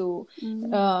now to,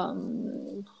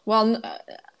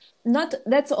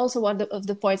 that's also one of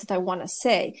the points that I want to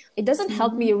say. It doesn't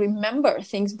help me remember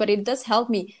things, but it does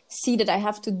help me see that I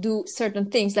have to do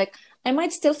certain things. Like I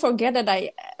might still forget that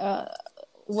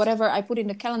whatever I put in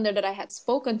the calendar, that I had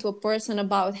spoken to a person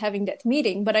about having that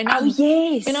meeting, but I know,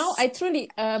 I truly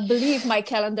believe my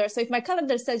calendar. So if my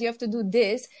calendar says you have to do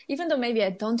this, even though maybe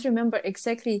I don't remember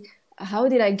exactly how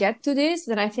did I get to this,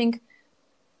 then I think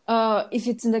if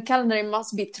it's in the calendar, it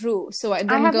must be true. So I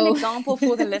have an example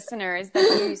for the listeners that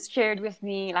you shared with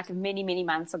me many, many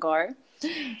months ago.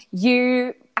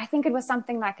 I think it was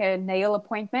something like a nail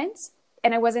appointment.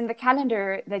 And it was in the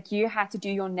calendar that you had to do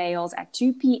your nails at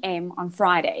 2 p.m. on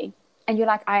Friday. And you're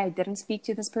like, I didn't speak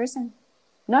to this person.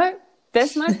 No,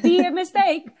 this must be a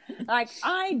mistake.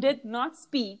 I did not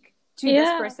speak to this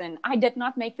person. I did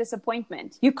not make this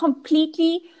appointment. You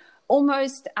completely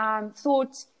almost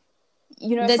thought,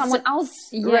 someone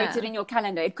else wrote it in your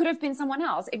calendar. It could have been someone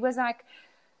else. It was like,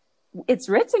 it's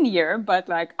written here, but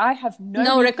I have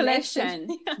no recollection.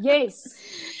 Yes.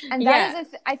 And that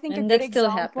is, I think, a good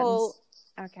example. Happens.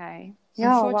 Okay.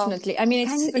 Unfortunately. I mean,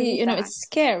 it's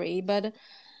scary, but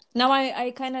now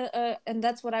I kind of, and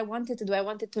that's what I wanted to do. I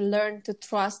wanted to learn to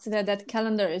trust that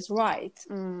calendar is right.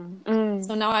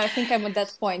 So now I think I'm at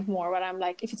that point more where I'm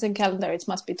like, if it's in calendar, it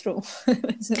must be true.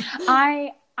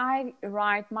 I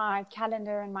write my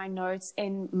calendar and my notes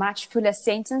in much fuller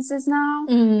sentences now,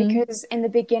 because in the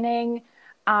beginning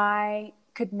I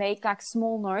could make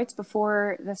small notes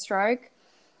before the stroke,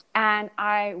 and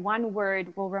one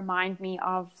word will remind me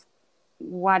of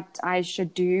what I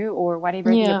should do or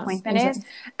whatever the appointment is.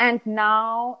 And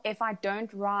now if I don't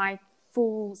write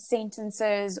full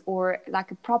sentences or a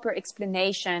proper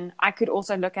explanation, I could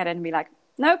also look at it and be like,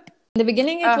 nope. In the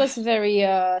beginning it was very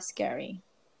scary.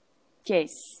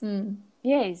 Yes.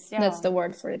 Yes. Yeah. That's the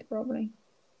word for it, probably.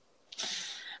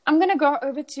 I'm going to go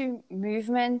over to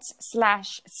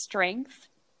movement/strength.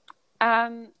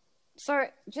 So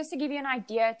just to give you an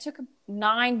idea, it took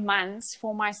 9 months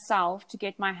for myself to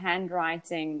get my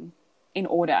handwriting in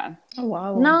order. Oh,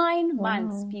 wow. 9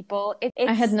 months, people.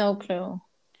 I had no clue.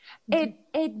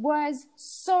 It was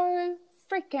so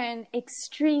freaking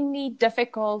extremely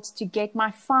difficult to get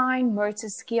my fine motor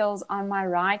skills on my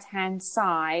right-hand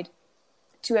side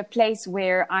to a place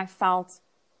where I felt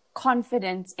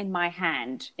confident in my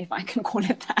hand, if I can call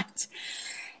it that.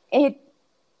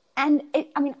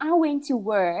 I went to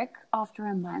work after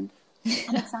a month,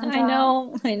 Alexandra. I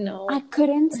know. I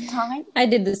couldn't type. I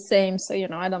did the same, so,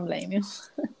 I don't blame you.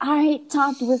 I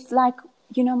typed with my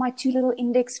 2 little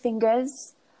index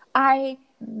fingers. I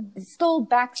still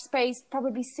backspaced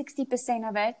probably 60%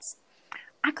 of it.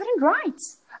 I couldn't write.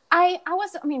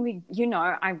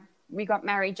 We got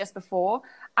married just before.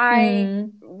 I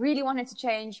really wanted to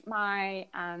change my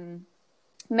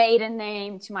maiden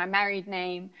name to my married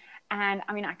name. And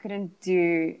I couldn't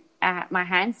do my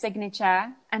hand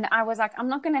signature. And I was like, I'm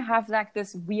not going to have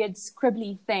this weird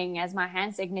scribbly thing as my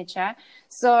hand signature.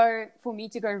 So for me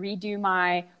to go redo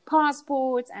my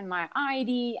passport and my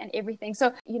ID and everything.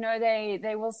 So,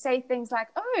 they will say things like,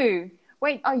 oh,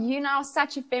 wait, are you now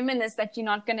such a feminist that you're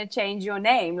not going to change your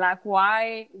name?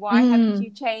 why haven't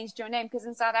you changed your name? Because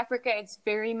in South Africa, it's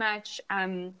very much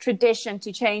tradition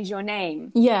to change your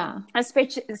name. Yeah.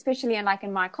 Especially in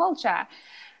my culture.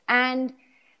 And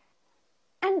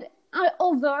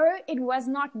although it was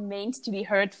not meant to be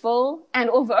hurtful, and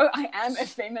although I am a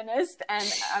feminist, and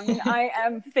I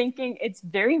am thinking it's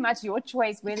very much your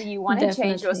choice whether you want to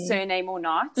change your surname or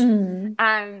not.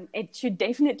 It should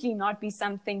definitely not be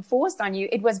something forced on you.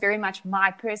 It was very much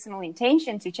my personal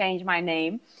intention to change my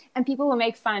name. And people will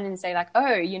make fun and say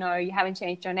oh, you haven't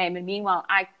changed your name. And meanwhile,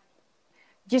 I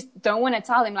just don't want to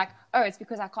tell him oh, it's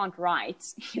because I can't write.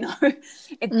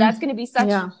 That's going to be such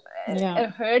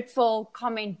a hurtful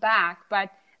comment back.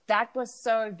 But that was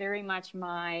so very much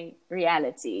my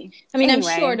reality. I mean, I'm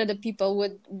Anyway, sure that the people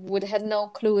would had no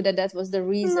clue that that was the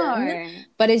reason. no.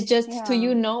 But it's just to Yeah.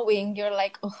 you knowing, you're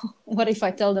like, oh, what if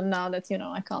I tell them now that,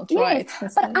 I can't Yes, write?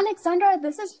 but Alexandra,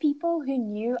 this is people who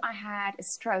knew I had a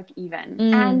stroke even.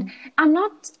 Mm. And I'm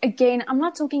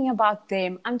not talking about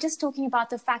them. I'm just talking about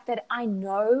the fact that I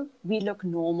know we look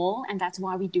normal, and that's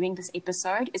why we're doing this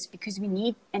episode, is because we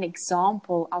need an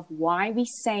example of why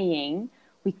we're saying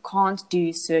we can't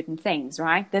do certain things,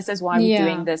 right? This is why we're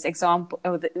doing this example,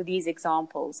 or these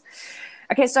examples.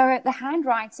 Okay, so the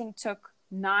handwriting took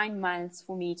 9 months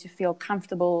for me to feel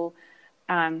comfortable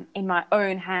in my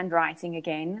own handwriting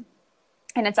again.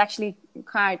 And it's actually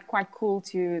quite cool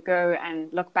to go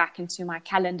and look back into my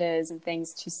calendars and things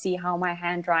to see how my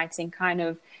handwriting kind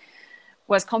of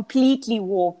was completely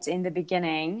warped in the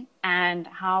beginning, and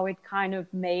how it kind of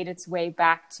made its way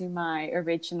back to my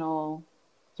original,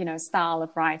 style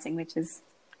of writing, which is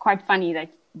quite funny that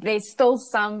there's still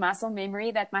some muscle memory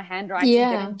that my handwriting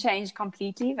didn't change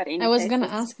completely. But I was going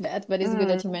to ask that, but it's good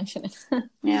that you mention it.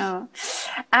 Yeah.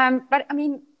 But I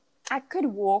mean, I could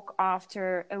walk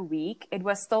after a week. It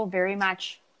was still very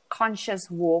much conscious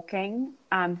walking,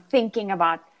 thinking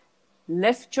about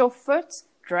lift your foot,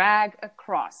 drag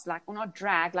across, or not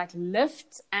drag,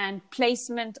 lift and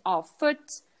placement of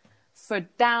foot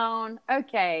down,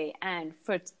 okay, and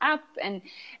foot up. And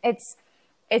it's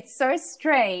so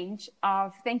strange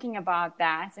of thinking about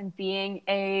that, and being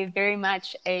very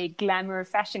much a glamour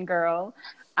fashion girl.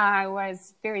 I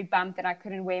was very bummed that I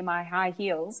couldn't wear my high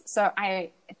heels. So I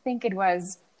think it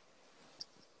was,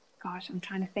 gosh, I'm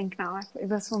trying to think now. It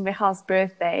was for Michal's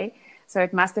birthday. So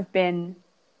it must have been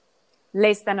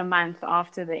less than a month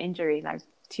after the injury,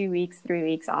 2 weeks, 3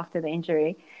 weeks after the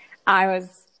injury. I was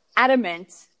adamant,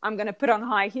 I'm going to put on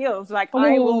high heels. I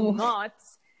will not,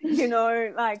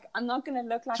 I'm not going to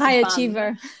look like high a bum.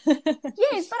 achiever.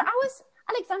 Yes, but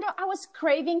Alexandra, I was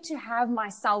craving to have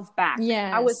myself back.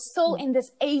 Yes. I was still in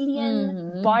this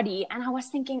alien body, and I was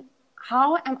thinking,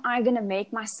 how am I going to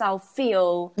make myself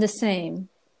feel the same?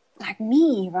 Like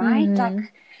me, right?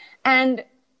 And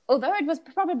although it was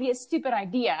probably a stupid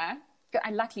idea,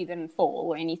 I luckily didn't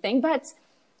fall or anything, but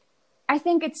I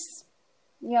think it's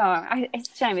a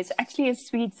shame. It's actually a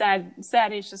sweet,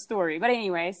 sadish story. But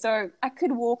anyway, so I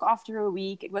could walk after a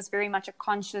week. It was very much a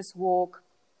conscious walk.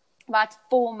 About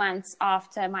 4 months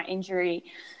after my injury,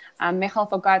 Michal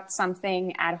forgot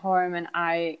something at home, and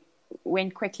I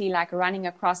went quickly running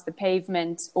across the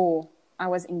pavement, or I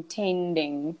was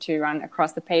intending to run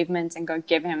across the pavement and go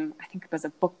give him, I think it was a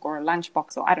book or a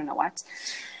lunchbox or I don't know what.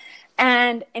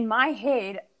 And in my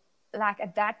head,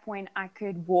 at that point, I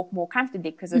could walk more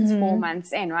comfortably because it's 4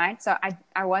 months in, right? So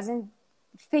I wasn't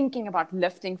thinking about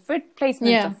lifting foot,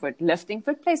 placement of foot, lifting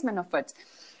foot, placement of foot.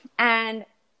 And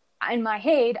in my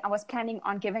head, I was planning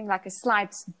on giving a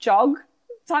slight jog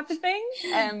type of thing.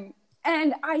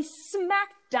 And I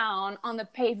smacked down on the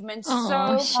pavement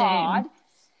hard.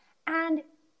 And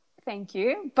thank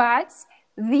you. But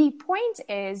the point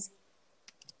is,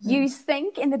 you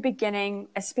think in the beginning,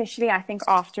 especially I think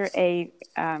after a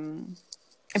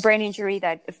brain injury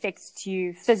that affects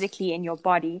you physically in your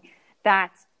body,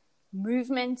 that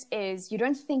movement is, you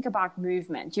don't think about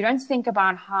movement. You don't think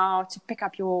about how to pick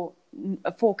up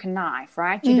a fork and knife,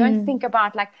 right? You don't think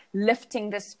about lifting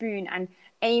the spoon and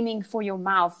aiming for your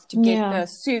mouth to get the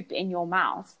soup in your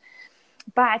mouth.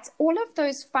 But all of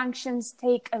those functions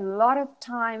take a lot of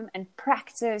time and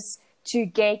practice to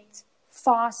get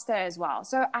faster as well.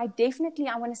 So I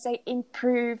want to say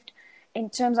improved in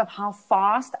terms of how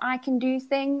fast I can do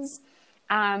things.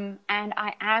 And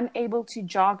I am able to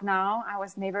jog now. I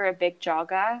was never a big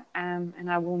jogger, and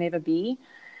I will never be.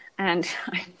 And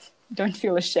I don't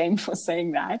feel ashamed for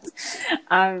saying that.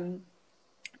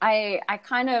 I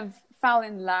kind of fell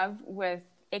in love with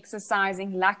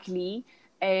exercising, luckily,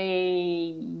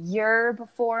 a year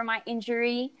before my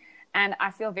injury. And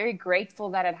I feel very grateful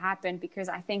that it happened, because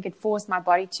I think it forced my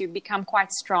body to become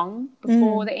quite strong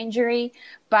before the injury.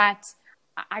 But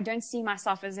I don't see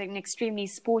myself as an extremely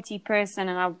sporty person,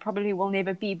 and I probably will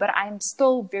never be. But I'm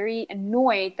still very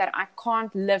annoyed that I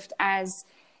can't lift as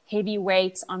heavy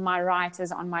weights on my right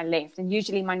as on my left. And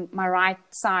usually my right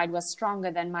side was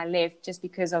stronger than my left, just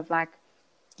because of that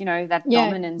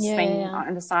dominance thing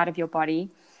on the side of your body.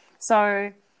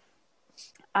 So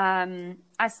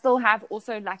I still have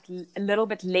also a little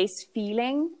bit less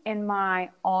feeling in my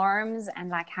arms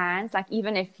and hands.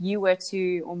 Even if you were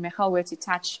to, or Michal were to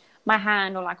touch my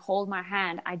hand or hold my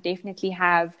hand, I definitely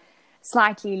have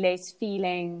slightly less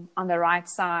feeling on the right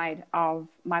side of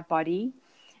my body.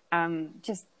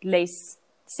 Just less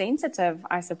sensitive,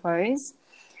 I suppose.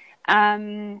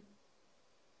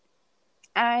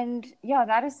 And yeah,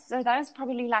 that is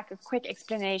probably like a quick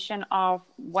explanation of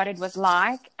what it was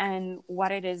like and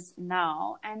what it is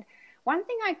now. And one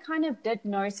thing I kind of did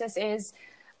notice is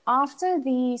after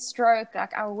the stroke,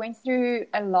 like I went through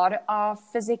a lot of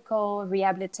physical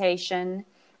rehabilitation.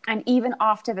 And even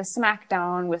after the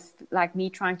smackdown with like me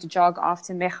trying to jog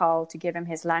after Michal to give him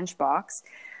his lunchbox,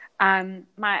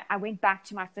 I went back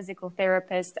to my physical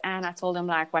therapist and I told him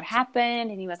like what happened,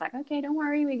 and he was like, okay, don't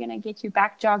worry, we're gonna get you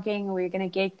back jogging, or we're gonna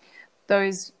get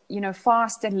those,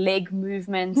 faster leg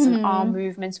movements and arm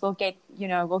movements. We'll get you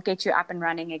up and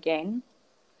running again.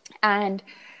 And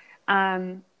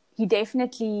he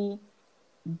definitely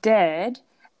did.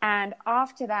 And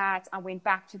after that, I went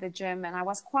back to the gym and I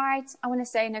was quite, I want to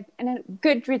say, in a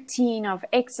good routine of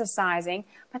exercising.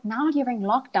 But now during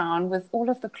lockdown with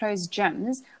all of the closed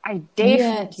gyms, I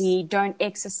definitely don't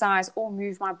exercise or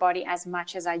move my body as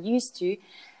much as I used to.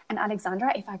 And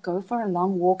Alexandra, if I go for a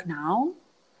long walk now,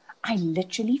 I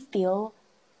literally feel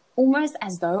almost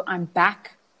as though I'm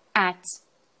back at,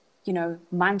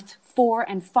 month 4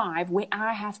 and 5, where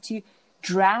I have to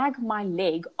drag my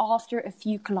leg after a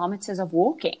few kilometers of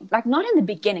walking. Like not in the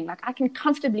beginning, like I can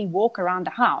comfortably walk around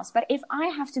the house. But if I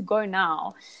have to go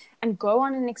now and go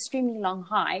on an extremely long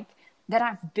hike that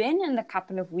I've been in the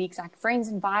couple of weeks, like friends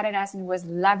invited us and it was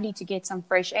lovely to get some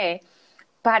fresh air.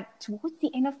 But towards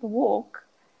the end of the walk,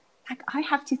 like I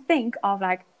have to think of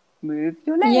like, move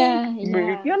your leg,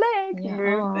 move your leg,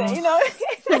 move,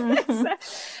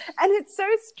 and it's so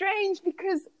strange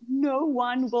because no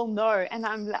one will know. And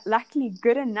I'm luckily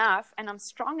good enough and I'm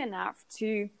strong enough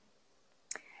to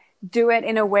do it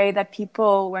in a way that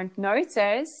people won't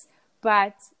notice,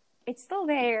 but it's still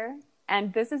there.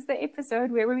 And this is the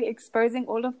episode where we're exposing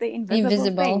all of the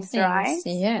invisible things, right?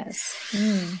 Yes.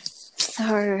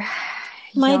 So,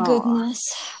 my goodness.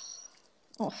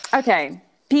 Oh. Okay,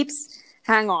 peeps.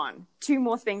 Hang on. 2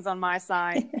 more things on my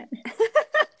side.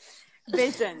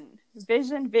 Vision.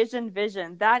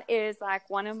 That is like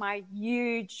one of my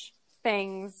huge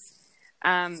things.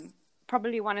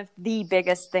 Probably one of the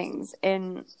biggest things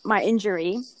in my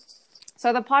injury.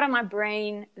 So the part of my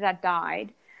brain that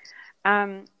died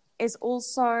is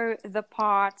also the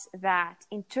part that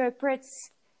interprets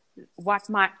what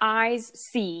my eyes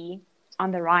see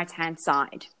on the right-hand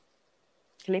side.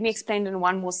 Let me explain in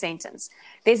one more sentence.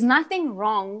 There's nothing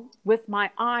wrong with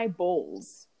my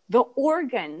eyeballs. The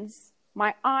organs,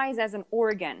 my eyes as an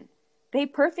organ, they're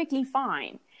perfectly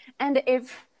fine. And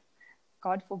if,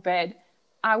 God forbid,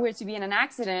 I were to be in an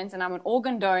accident and I'm an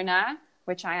organ donor,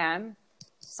 which I am,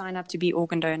 sign up to be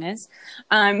organ donors,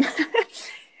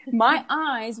 my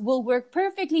eyes will work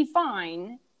perfectly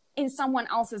fine in someone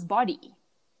else's body.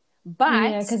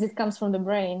 But because it comes from the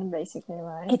brain, basically,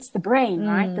 right? It's the brain,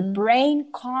 right? The brain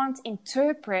can't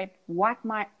interpret what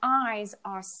my eyes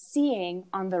are seeing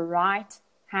on the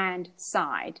right-hand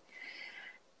side.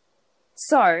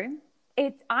 So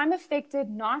I'm affected,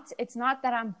 it's not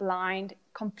that I'm blind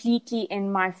completely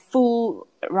in my full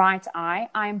right eye.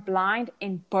 I'm blind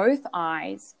in both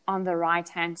eyes on the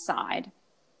right-hand side.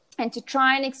 And to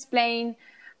try and explain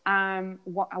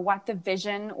what the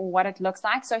vision or what it looks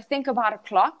like. So think about a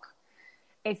clock.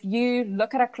 If you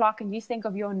look at a clock and you think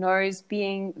of your nose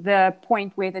being the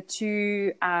point where the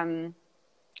 2,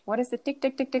 what is the tick,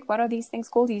 tick, tick, tick? What are these things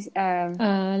called? These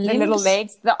the little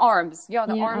legs, the arms. Yeah,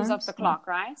 the arms of the clock,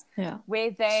 right? Yeah. Where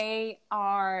they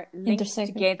are linked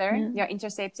together. Yeah,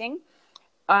 intercepting.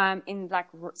 In like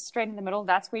straight in the middle,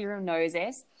 that's where your nose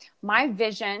is. My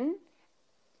vision,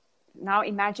 now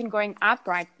imagine going up,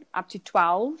 right, up to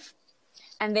 12.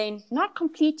 And then not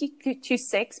completely to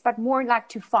 6, but more like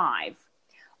to 5.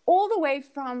 All the way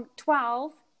from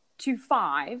 12 to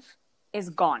 5 is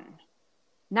gone.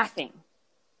 Nothing.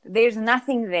 There's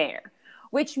nothing there.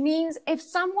 Which means if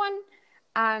someone,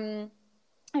 a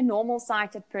normal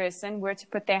sighted person, were to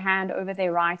put their hand over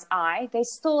their right eye, they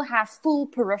still have full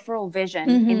peripheral vision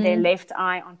in their left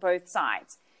eye on both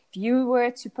sides. If you were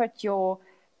to put your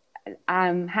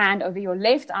hand over your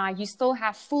left eye, you still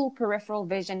have full peripheral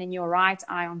vision in your right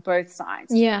eye on both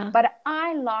sides. Yeah. But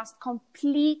I lost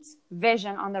complete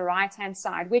vision on the right-hand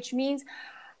side, which means,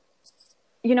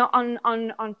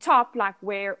 on top, like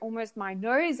where almost my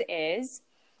nose is,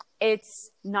 it's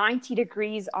 90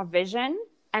 degrees of vision.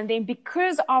 And then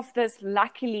because of this,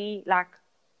 luckily, like,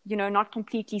 not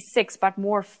completely 6, but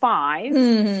more 5,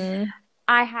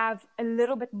 I have a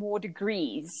little bit more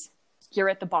degrees here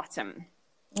at the bottom.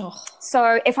 Oh.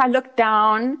 So if I look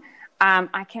down,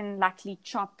 I can luckily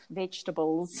chop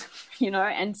vegetables,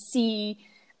 and see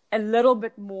a little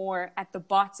bit more at the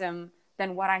bottom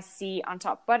than what I see on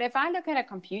top. But if I look at a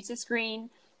computer screen,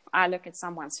 I look at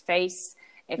someone's face,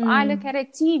 if I look at a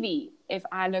TV, if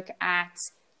I look at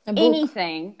A book.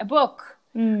 anything, a book,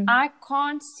 I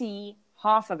can't see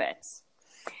half of it.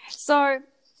 So,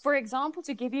 for example,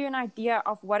 to give you an idea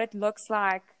of what it looks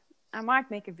like, I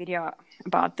might make a video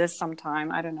about this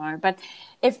sometime, I don't know. But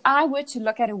if I were to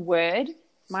look at a word,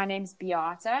 my name's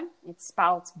Beate, it's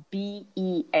spelled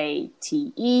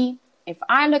B-E-A-T-E. If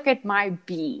I look at my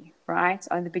B, right,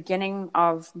 on the beginning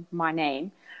of my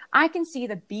name, I can see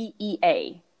the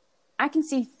B-E-A. I can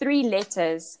see 3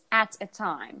 letters at a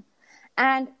time.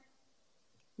 And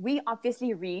we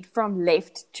obviously read from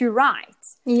left to right.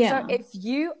 Yeah. So if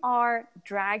you are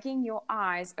dragging your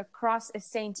eyes across a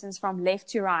sentence from left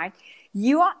to right,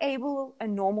 you are able, a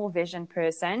normal vision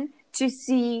person, to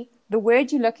see the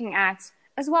word you're looking at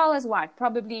as well as what?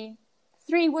 Probably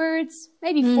 3 words,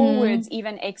 maybe 4 words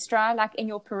even extra, like in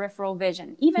your peripheral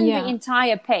vision, even the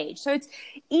entire page. So it's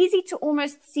easy to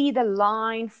almost see the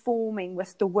line forming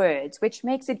with the words, which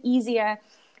makes it easier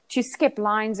to skip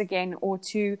lines again, or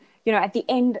to, at the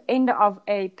end of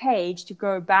a page, to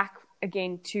go back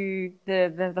again to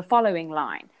the following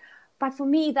line. But for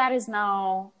me, that is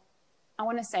now, I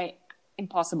want to say,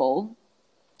 impossible.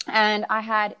 And I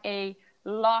had a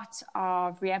lot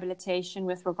of rehabilitation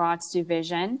with regards to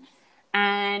vision.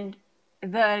 And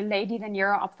the lady, the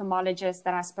neuro-ophthalmologist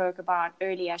that I spoke about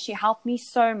earlier, she helped me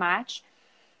so much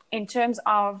in terms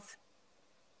of,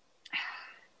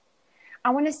 I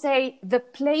want to say, the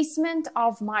placement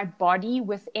of my body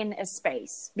within a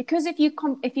space. Because if you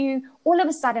all of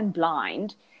a sudden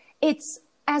blind, it's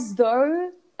as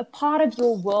though a part of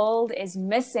your world is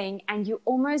missing, and you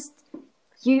almost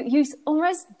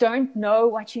don't know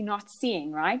what you're not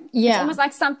seeing, right? Yeah. It's almost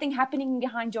like something happening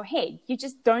behind your head. You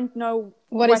just don't know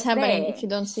what is happening there if you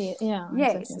don't see it. Yeah.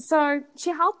 Yes. Exactly. So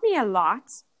she helped me a lot.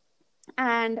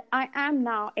 And I am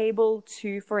now able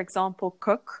to, for example,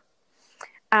 cook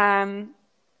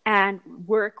and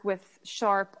work with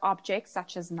sharp objects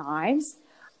such as knives.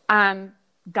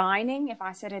 Dining, if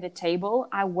I sit at a table,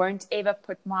 I won't ever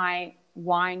put my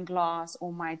wine glass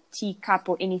or my teacup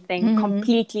or anything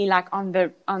completely like on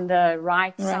the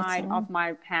right side of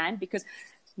my hand, because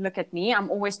look at me, I'm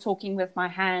always talking with my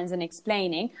hands and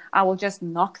explaining. I will just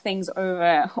knock things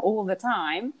over all the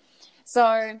time.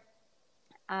 So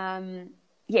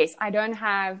yes, I don't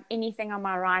have anything on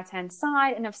my right hand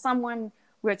side, and if someone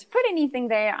were to put anything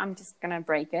there, I'm just gonna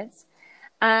break it.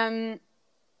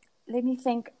 Let me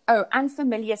think. Oh,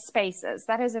 unfamiliar spaces.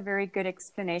 That is a very good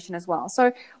explanation as well.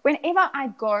 So whenever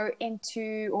I go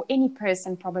into, or any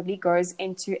person probably goes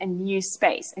into a new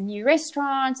space, a new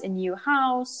restaurant, a new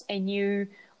house, a new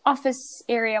office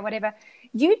area, whatever,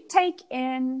 you take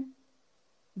in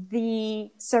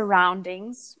the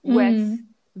surroundings with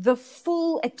the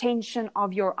full attention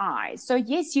of your eyes. So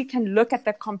yes, you can look at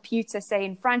the computer, say,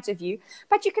 in front of you,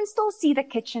 but you can still see the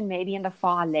kitchen maybe in the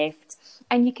far left,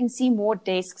 and you can see more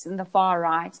desks in the far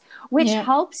right, which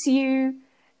helps you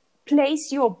place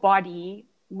your body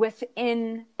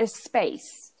within a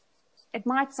space. It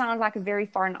might sound like a very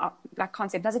foreign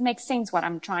concept. Does it make sense what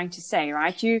I'm trying to say,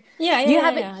 right? It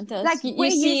does. Like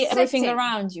you see everything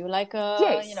around you, like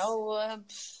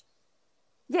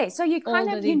yeah, so you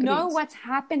kind of, you know what's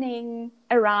happening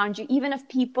around you. Even if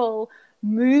people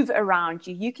move around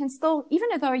you, you can still, even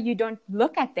though you don't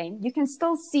look at them, you can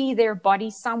still see their body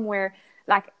somewhere.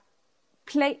 Like,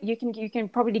 you can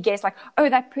probably guess, like, oh,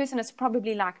 that person is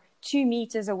probably like 2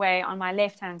 meters away on my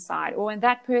left-hand side, or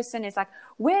that person is like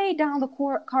way down the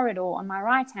corridor on my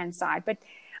right-hand side. But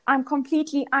I'm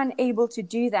completely unable to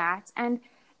do that. And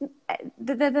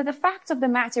the fact of the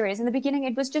matter is, in the beginning,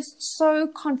 it was just so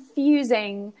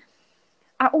confusing.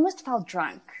 I almost felt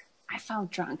drunk. I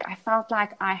felt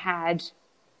like I had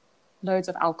loads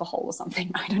of alcohol or something.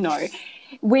 I don't know.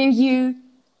 Where you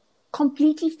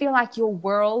completely feel like your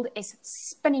world is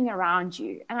spinning around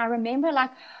you. And I remember,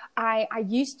 like, I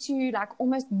used to like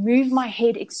almost move my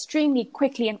head extremely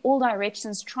quickly in all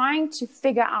directions, trying to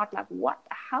figure out like what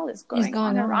the hell is going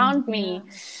on around me.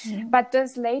 Yeah. But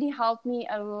this lady helped me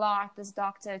a lot, this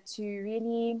doctor, to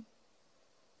really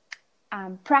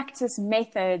practice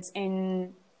methods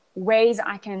in ways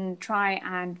I can try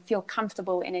and feel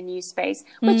comfortable in a new space,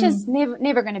 which is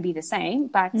never going to be the same,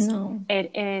 but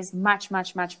it is much,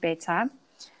 much, much better.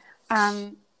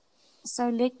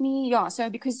 So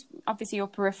because obviously your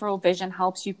peripheral vision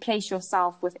helps you place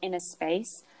yourself within a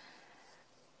space.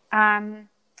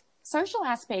 Social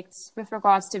aspects with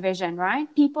regards to vision, right?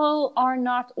 People are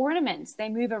not ornaments. They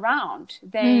move around.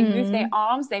 They move their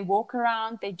arms. They walk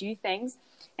around. They do things.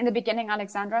 In the beginning,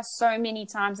 Alexandra, so many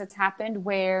times it's happened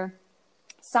where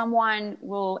someone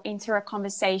will enter a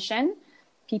conversation.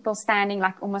 people standing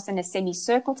like almost in a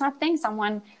semicircle type thing.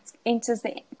 Someone enters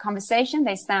the conversation.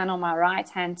 They stand on my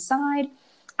right-hand side.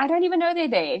 I don't even know they're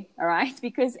there, all right?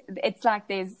 Because it's like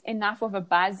there's enough of a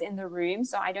buzz in the room,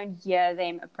 so I don't hear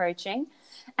them approaching.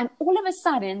 And all of a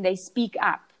sudden, they speak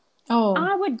up. Oh,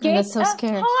 I would get so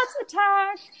scared. heart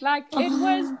attack. Like, it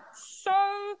was so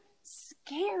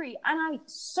scary. And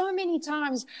so many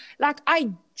times, like, I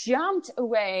jumped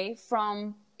away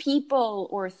from people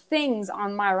or things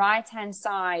on my right-hand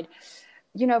side,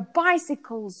 you know,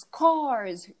 bicycles,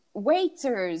 cars,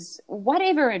 waiters,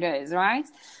 whatever it is, right?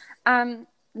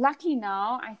 Luckily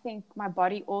now, I think my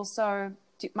body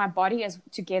is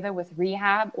together with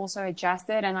rehab also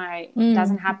adjusted, and it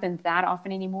doesn't happen that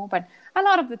often anymore. But a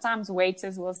lot of the times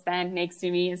waiters will stand next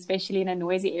to me, especially in a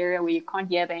noisy area where you can't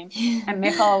hear them. And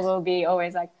Michael will be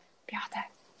always like, Beate.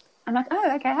 I'm like,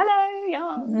 oh, okay,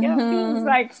 hello, yeah, feels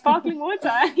like sparkling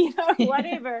water, you know,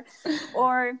 whatever.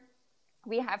 Or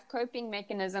we have coping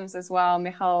mechanisms as well,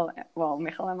 Michael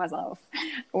and myself,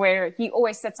 where he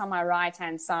always sits on my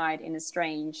right-hand side in a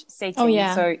strange setting. Oh,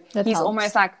 yeah, so he's helps.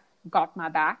 almost like got my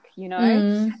back, you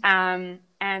know, and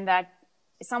that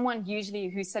someone usually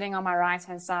who's sitting on my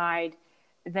right-hand side,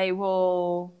 they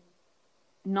will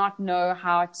not know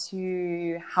how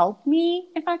to help me,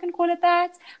 if I can call it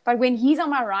that. But when he's on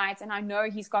my right and I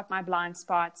know he's got my blind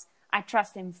spots, I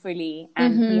trust him fully,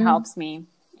 and he helps me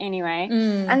anyway.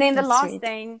 And then the last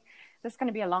thing, this is going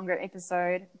to be a longer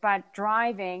episode, but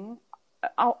driving,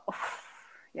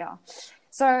 yeah.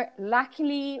 So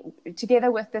luckily,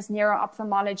 together with this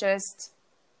neuro-ophthalmologist,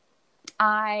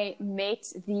 I met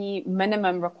the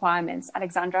minimum requirements,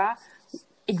 Alexandra,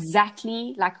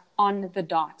 exactly like on the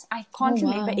dot. I can't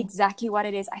remember exactly what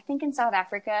it is. I think in South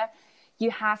Africa,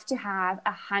 you have to have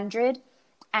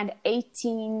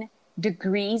 118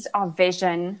 degrees of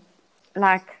vision,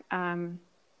 like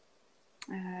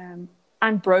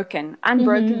unbroken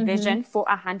vision for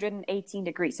 118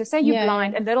 degrees. So say you're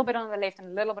blind, a little bit on the left and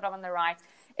a little bit on the right.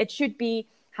 It should be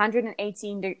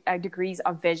 118 degrees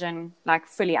of vision, like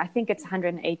fully. I think it's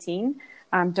 118.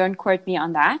 Don't quote me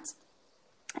on that.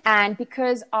 And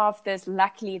because of this,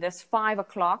 luckily, this 5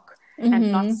 o'clock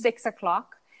and not 6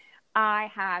 o'clock, I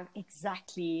have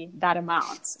exactly that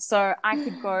amount. So I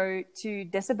could go to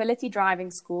disability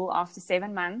driving school after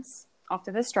 7 months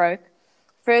after the stroke.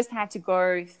 First had to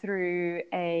go through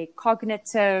a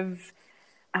cognitive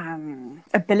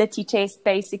ability test,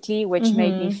 basically, which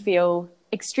made me feel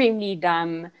extremely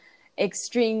dumb,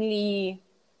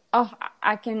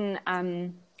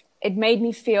 it made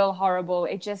me feel horrible.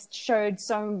 It just showed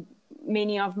so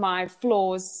many of my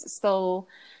flaws still,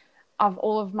 of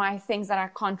all of my things that I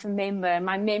can't remember.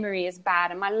 My memory is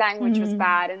bad, and my language was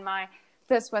bad, and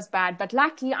this was bad. But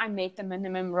luckily, I met the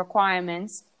minimum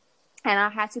requirements, and I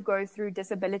had to go through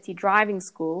disability driving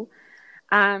school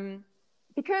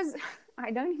because I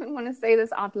don't even want to say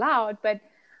this out loud, but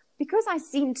because I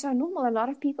seemed so normal, a lot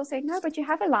of people say, no, but you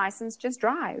have a license, just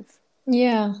drive.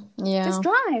 Yeah. Just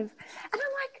drive. And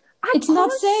I'm like, it's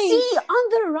not safe. See on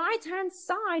the right-hand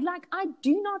side, like I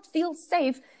do not feel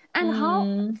safe. And how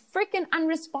freaking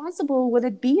unresponsible would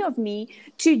it be of me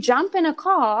to jump in a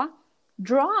car,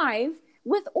 drive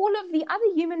with all of the other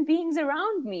human beings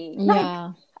around me?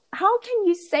 Like, how can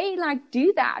you say, like,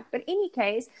 do that? But any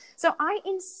case, so I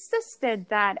insisted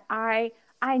that I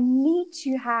need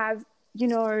to have, you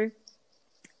know,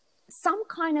 some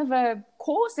kind of a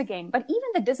course again. But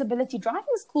even the disability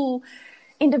driving school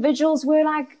individuals were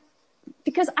like,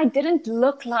 because I didn't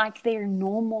look like their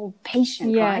normal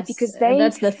patient, right? Because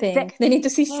that's the thing. They need to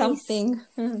see something.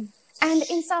 And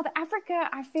in South Africa,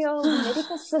 I feel the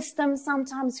medical system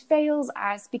sometimes fails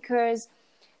us because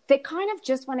they kind of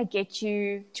just want to get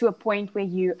you to a point where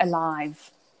you're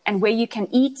alive and where you can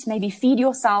eat, maybe feed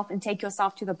yourself and take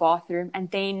yourself to the bathroom. And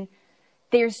then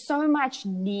there's so much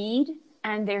need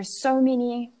and there's so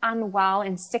many unwell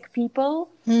and sick people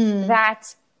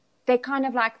that they're kind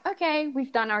of like, okay,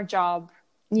 we've done our job.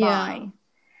 Bye.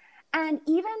 And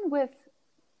even with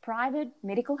private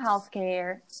medical health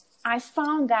care, I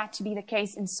found that to be the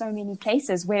case in so many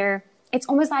places where it's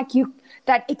almost like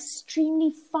that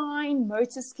extremely fine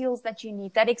motor skills that you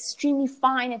need, that extremely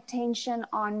fine attention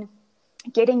on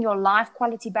getting your life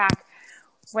quality back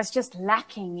was just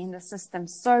lacking in the system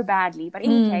so badly. But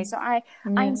in any case, so I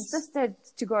insisted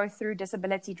to go through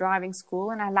disability driving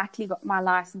school, and I luckily got my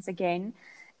license again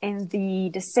in the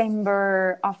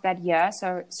December of that year.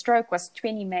 So stroke was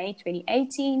 20 May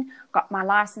 2018, got my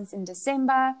license in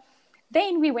December.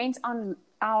 Then we went on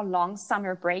our long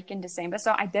summer break in December.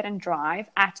 So I didn't drive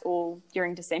at all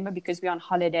during December because we were on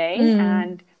holiday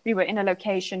and we were in a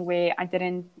location where I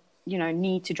didn't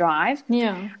need to drive.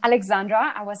 Yeah.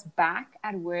 Alexandra, I was back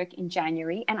at work in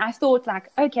January, and I thought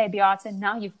like, okay, Beata,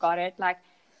 now you've got it. Like,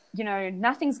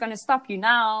 nothing's going to stop you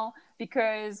now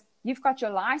because you've got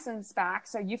your license back.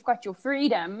 So you've got your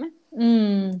freedom.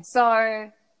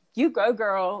 So you go,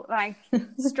 girl. Like,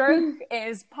 stroke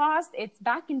is past. It's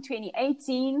back in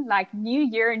 2018, like new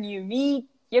year, new me.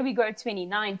 Here we go,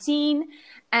 2019.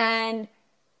 And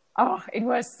it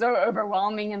was so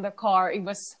overwhelming in the car. It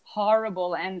was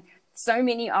horrible. And so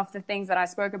many of the things that I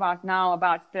spoke about now,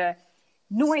 about the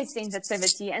noise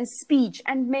sensitivity and speech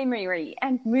and memory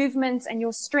and movements and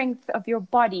your strength of your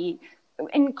body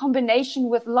in combination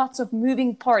with lots of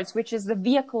moving parts, which is the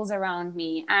vehicles around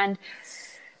me and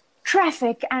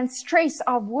traffic and stress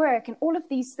of work, and all of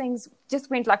these things just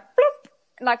went like bloop,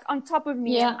 like on top of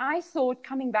me. And I thought,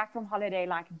 coming back from holiday,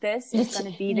 like, this is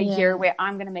going to be the year where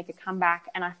I'm going to make a comeback.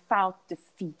 And I felt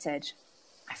defeated.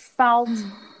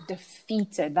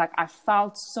 Like, I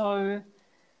felt so,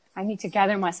 I need to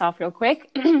gather myself real quick.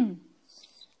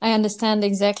 I understand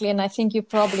exactly. And I think you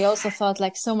probably also thought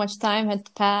like so much time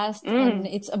had passed and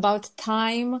it's about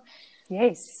time.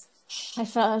 Yes. I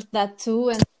felt that too.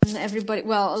 And everybody,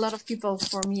 well, a lot of people,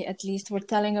 for me at least, were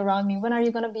telling around me, when are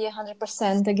you going to be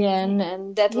 100% again?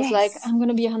 And that was like, I'm going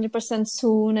to be 100%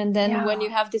 soon. And then when you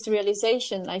have this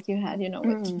realization, like you had,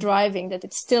 with driving, that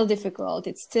it's still difficult.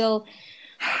 It's still,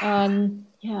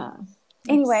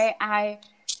 Anyway, I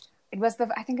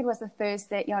think it was the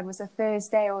Thursday. Yeah, it was the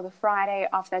Thursday or the Friday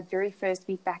of that very first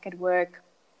week back at work.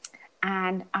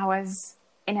 And I was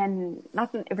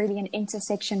not really an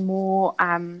intersection, more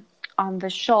on the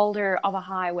shoulder of a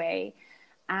highway.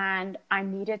 And I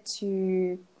needed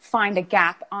to find a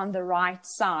gap on the right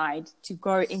side to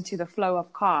go into the flow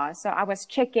of cars. So I was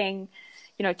checking,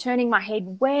 turning my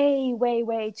head way, way,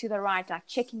 way to the right, like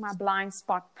checking my blind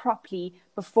spot properly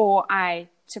before I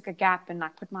took a gap and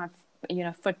like put my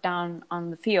foot down on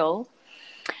the fuel.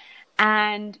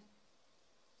 And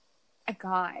a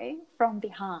guy from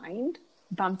behind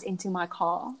bumped into my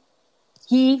car.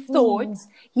 He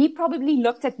probably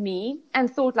looked at me and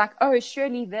thought like, oh,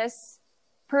 surely this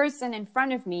person in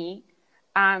front of me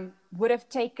would have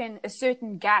taken a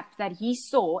certain gap that he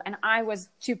saw, and I was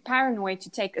too paranoid to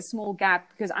take a small gap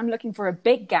because I'm looking for a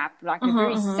big gap, like a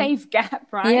very safe gap,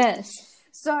 right? Yes.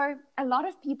 So a lot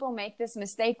of people make this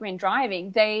mistake when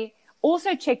driving. They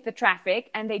also check the traffic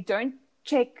and they don't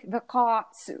check the car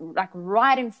like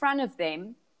right in front of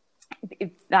them,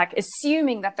 like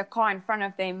assuming that the car in front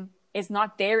of them is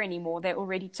not there anymore. They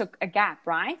already took a gap,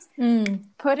 right?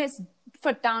 Put his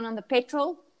foot down on the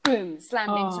petrol, boom,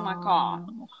 slammed into my car.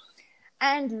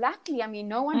 And luckily, I mean,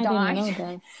 no one died. I didn't know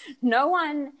that. No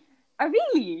one. Oh,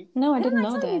 really? No, I didn't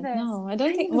know that. No, I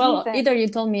don't think. Well, either you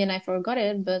told me and I forgot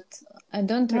it, but I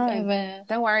don't.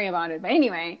 Don't worry about it. But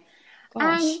anyway,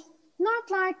 not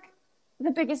like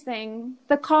the biggest thing.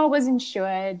 The car was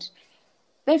insured.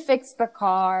 They fixed the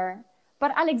car.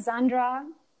 But Alexandra,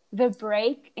 the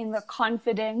break in the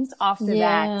confidence after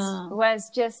that was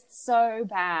just so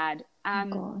bad. I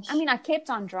mean, I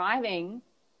kept on driving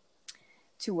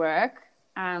to work.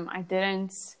 I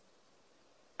didn't,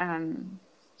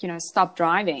 stop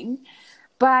driving.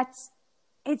 But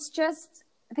it's just,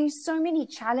 there's so many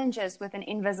challenges with an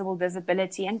invisible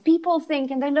disability. And people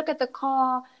think, and they look at the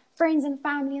car, friends and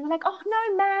family, and they're like, oh,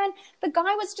 no, man, the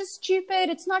guy was just stupid.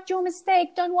 It's not your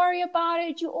mistake. Don't worry about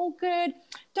it. You're all good.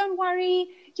 Don't worry.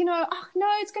 No,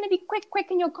 it's going to be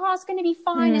quick, and your car's going to be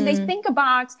fine. And they think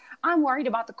about, I'm worried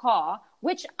about the car,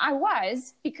 which I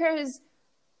was, because,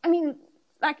 I mean,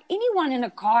 like anyone in a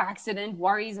car accident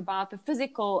worries about the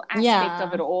physical aspect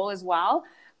of it all as well.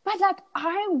 But like,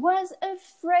 I was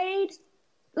afraid,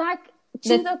 like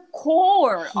to the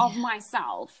core of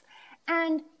myself.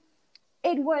 And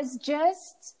it was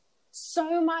just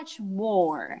so much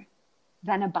more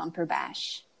than a bumper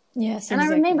bash. Yes, and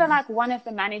exactly. I remember like one of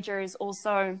the managers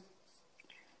also,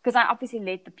 because I obviously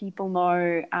let the people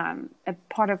know, a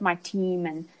part of my team.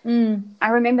 And I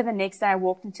remember the next day I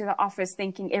walked into the office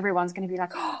thinking everyone's going to be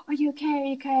like, oh, are you okay? Are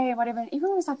you okay? Whatever. And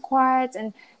everyone was like quiet.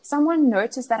 And someone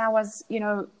noticed that I was,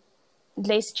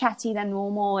 less chatty than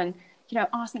normal and,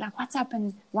 asked me like, what's up?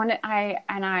 And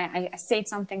I said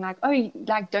something like, oh,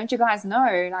 like, don't you guys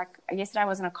know? Like yesterday I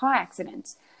was in a car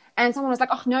accident. And someone was like,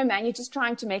 oh, no, man, you're just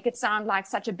trying to make it sound like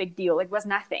such a big deal. It was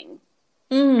nothing.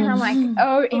 And I'm like,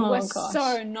 it was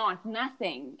so not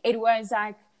nothing. It was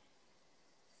like,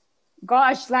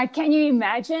 gosh, like, can you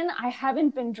imagine? I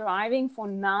haven't been driving for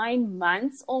 9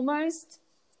 months almost.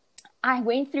 I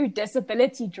went through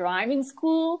disability driving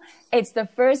school. It's the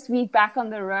first week back on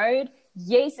the road.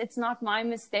 Yes, it's not my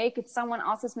mistake. It's someone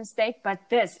else's mistake, but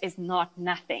this is not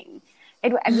nothing.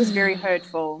 It was very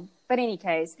hurtful. But in any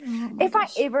case, Oh my if I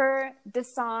gosh. ever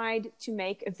decide to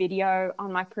make a video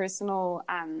on my personal,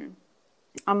 on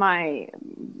my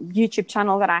YouTube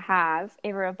channel that I have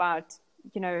ever about,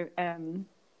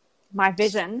 my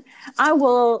vision, I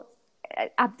will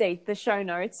update the show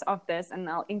notes of this and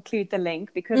I'll include the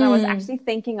link, because I was actually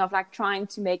thinking of like trying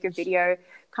to make a video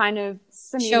kind of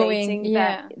simulating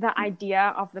the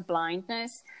idea of the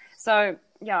blindness. So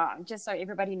yeah, just so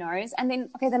everybody knows. And then,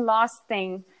 okay, the last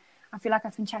thing, I feel like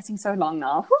I've been chatting so long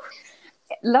now.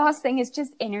 Last thing is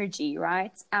just energy,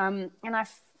 right? And I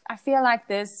feel like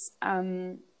this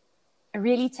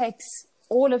really takes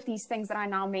all of these things that I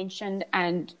now mentioned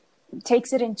and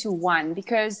takes it into one,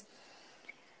 because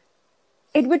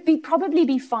it would probably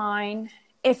be fine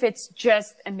if it's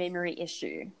just a memory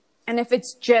issue, and if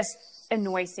it's just a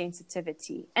noise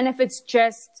sensitivity, and if it's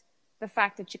just the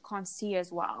fact that you can't see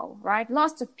as well, right?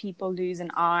 Lots of people lose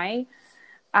an eye.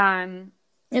 And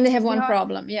they have one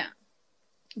problem, yeah.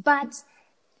 But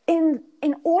in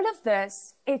all of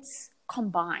this, it's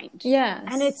combined. Yes.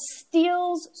 And it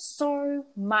steals so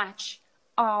much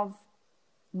of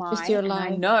Just your life.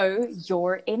 and I know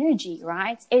your energy,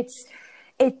 right? It's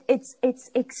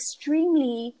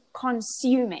extremely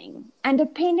consuming. And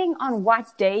depending on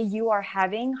what day you are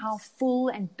having, how full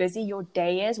and busy your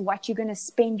day is, what you're going to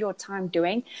spend your time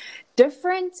doing,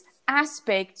 different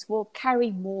aspects will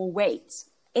carry more weight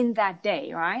in that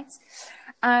day, right?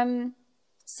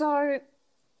 So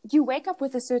you wake up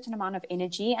with a certain amount of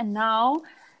energy, and now,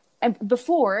 and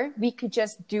before we could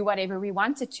just do whatever we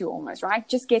wanted to almost, right?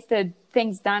 Just get the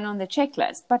things done on the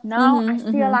checklist. But now I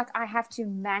feel like I have to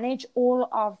manage all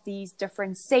of these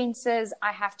different senses.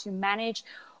 I have to manage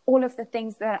all of the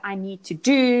things that I need to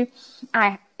do.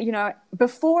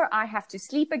 Before I have to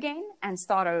sleep again and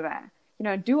start over,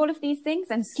 do all of these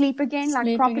things and sleep again,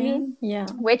 properly. Yeah.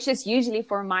 Which is usually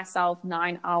for myself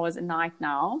 9 hours a night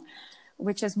now,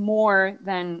 which is more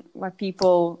than what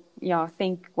people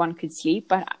think one could sleep,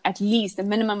 but at least a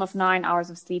minimum of 9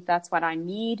 hours of sleep. That's what I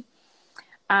need.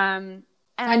 And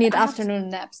I need afternoon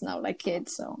naps now, like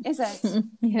kids. So is it?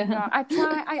 Yeah. I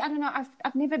try. I don't know.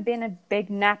 I've never been a big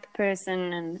nap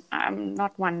person, and I'm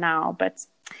not one now. But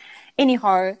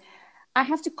anyhow, I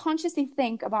have to consciously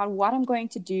think about what I'm going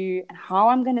to do and how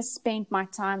I'm going to spend my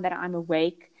time that I'm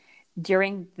awake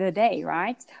during the day,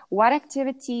 right? What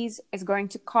activities is going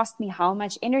to cost me how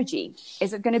much energy?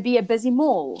 Is it going to be a busy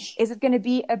mall? Is it going to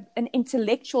be an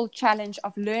intellectual challenge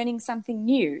of learning something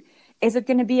new? Is it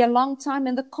going to be a long time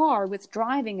in the car with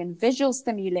driving and visual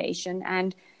stimulation?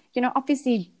 And,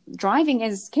 obviously driving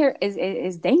is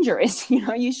dangerous.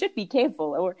 You should be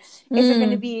careful. Or is it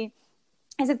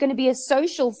going to be a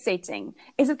social setting?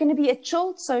 Is it going to be a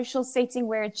chilled social setting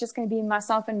where it's just going to be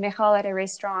myself and Michael at a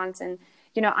restaurant, and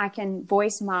I can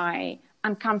voice my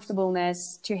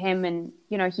uncomfortableness to him, and,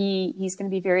 he's going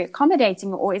to be very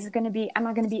accommodating? Or is it going to be, am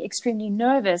I going to be extremely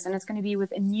nervous and it's going to be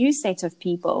with a new set of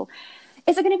people?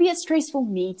 Is it going to be a stressful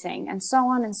meeting? And so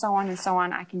on and so on and so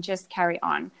on. I can just carry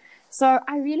on. So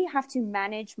I really have to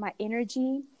manage my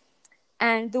energy.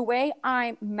 And the way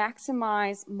I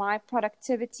maximize my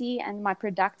productivity and my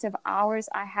productive hours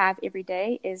I have every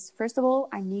day is, first of all,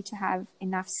 I need to have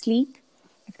enough sleep.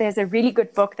 If there's a really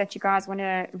good book that you guys want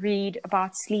to read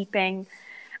about sleeping,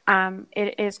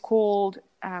 it is called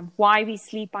Why We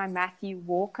Sleep by Matthew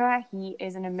Walker. He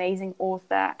is an amazing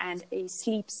author and a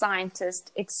sleep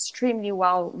scientist, extremely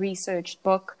well-researched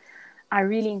book. I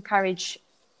really encourage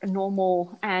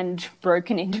normal and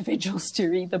broken individuals to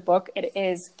read the book. It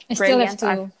is brilliant. Still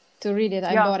have to read it.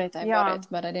 I bought it,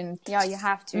 but I didn't. Yeah, you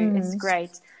have to. It's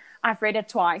great. I've read it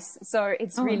twice, so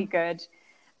it's really good.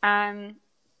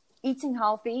 Eating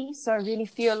healthy, so really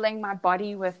fueling my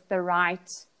body with the right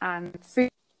food,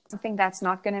 something that's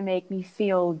not going to make me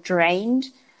feel drained,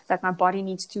 that my body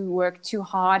needs to work too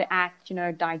hard at,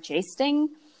 digesting.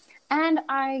 And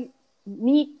I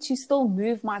need to still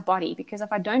move my body, because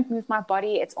if I don't move my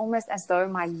body, it's almost as though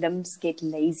my limbs get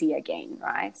lazy again,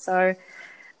 right? So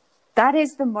that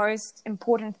is the most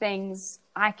important things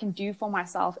I can do for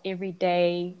myself every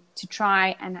day to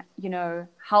try and,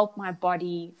 help my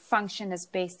body function as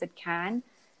best it can.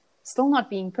 Still not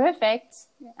being perfect,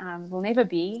 will never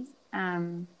be.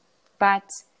 But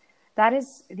that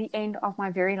is the end of my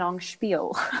very long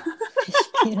spiel.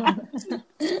 Well,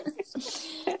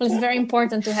 it's very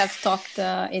important to have talked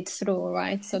it through,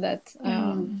 right? So that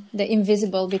the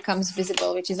invisible becomes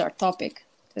visible, which is our topic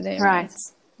today. Right.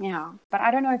 Yeah. But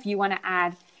I don't know if you want to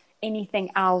add anything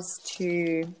else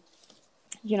to,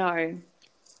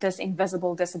 this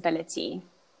invisible disability.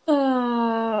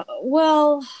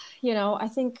 Well, I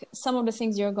think some of the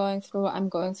things you're going through, I'm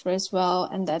going through as well.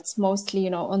 And that's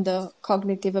mostly, on the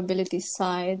cognitive ability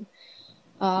side.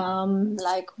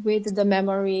 Like with the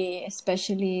memory,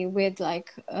 especially with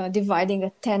like dividing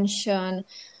attention,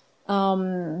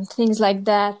 things like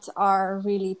that are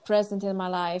really present in my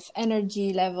life.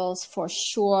 Energy levels for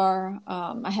sure.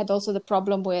 I had also the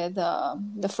problem with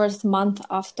the first month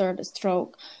after the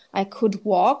stroke. I could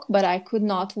walk, but I could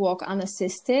not walk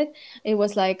unassisted. It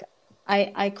was like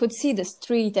I could see the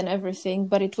street and everything,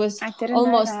 but it was I didn't know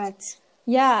almost, that.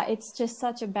 yeah, it's just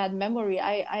such a bad memory.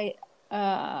 I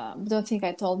don't think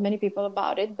I told many people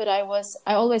about it, but I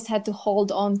always had to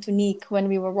hold on to Nick when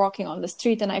we were walking on the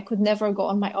street, and I could never go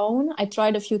on my own. I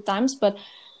tried a few times, but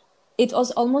it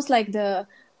was almost like the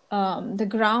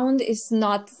ground is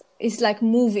like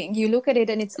moving. You look at it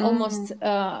and it's almost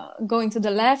going to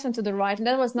the left and to the right. And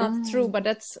that was not true, but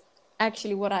that's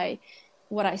actually what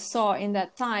I saw in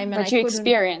that time. And What you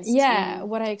experienced. Yeah,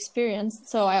 what I experienced.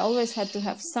 So I always had to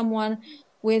have someone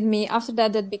with me. After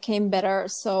that, that became better.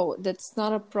 So that's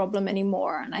not a problem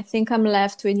anymore. And I think I'm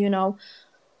left with,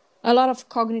 a lot of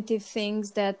cognitive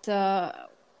things that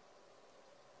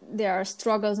there are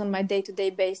struggles on my day-to-day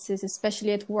basis,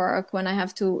 especially at work, when I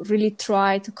have to really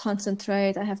try to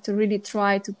concentrate. I have to really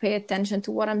try to pay attention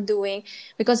to what I'm doing.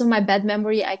 Because of my bad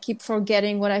memory, I keep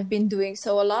forgetting what I've been doing.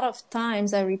 So a lot of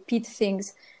times I repeat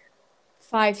things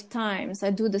 5 times. I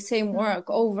do the same work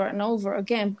over and over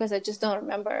again because I just don't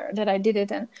remember that I did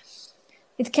it. And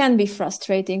it can be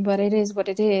frustrating, but it is what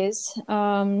it is.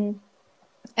 And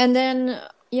then,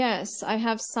 yes, I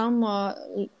have some,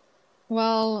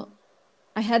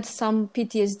 I had some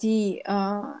PTSD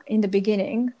in the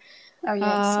beginning,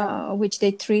 which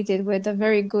they treated with a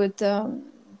very good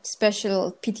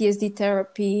special PTSD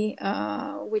therapy,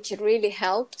 which really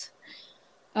helped.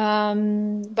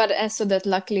 But so that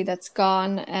luckily that's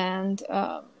gone. And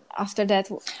after that,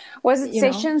 was it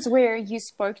sessions where you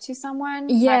spoke to someone?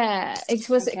 Yeah, it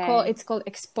was it's called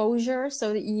exposure.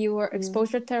 So you were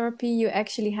exposure therapy. You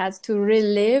actually had to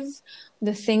relive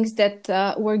the things that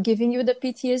were giving you the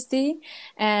PTSD.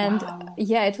 And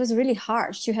yeah, it was really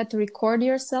harsh. You had to record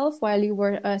yourself while you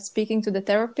were speaking to the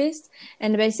therapist.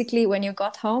 And basically when you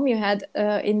got home, you had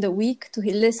in the week to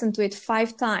listen to it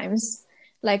 5 times,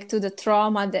 like to the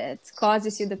trauma that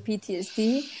causes you the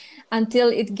PTSD, until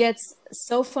it gets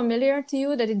so familiar to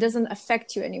you that it doesn't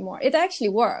affect you anymore. It actually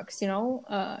works,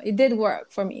 it did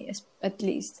work for me at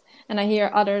least. And I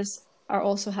hear others are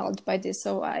also helped by this.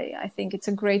 So I think it's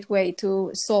a great way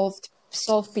to solve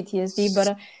PTSD,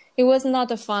 but it was not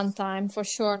a fun time, for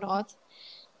sure not.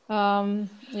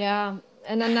 Yeah.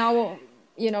 And then now,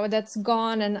 that's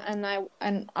gone.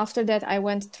 And after that I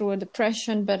went through a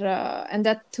depression, but, and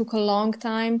that took a long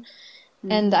time.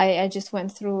 And I just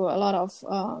went through a lot of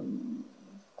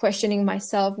questioning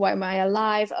myself. Why am I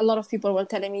alive? A lot of people were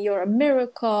telling me, you're a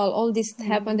miracle. All this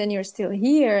happened and you're still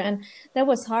here. And that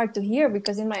was hard to hear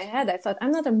because in my head, I thought,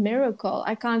 I'm not a miracle.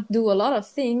 I can't do a lot of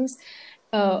things.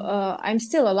 I'm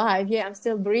still alive. Yeah, I'm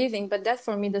still breathing. But that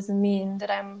for me doesn't mean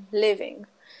that I'm living.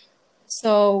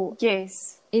 So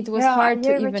yes, it was hard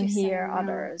to even hear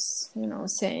others,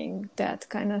 saying that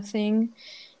kind of thing.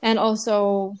 And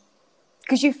also,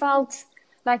 because you felt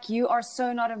like you are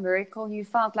so not a miracle. You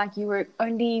felt like you were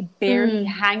only barely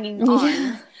hanging on.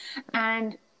 Yeah.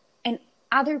 And in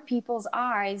other people's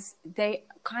eyes, they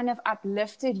kind of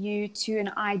uplifted you to an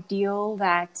ideal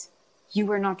that you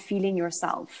were not feeling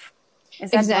yourself. Is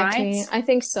that right? I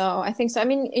think so. I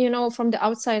mean, from the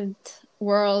outside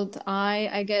world,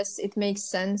 I guess it makes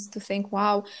sense to think,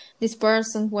 wow, this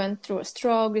person went through a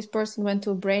stroke. This person went to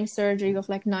a brain surgery of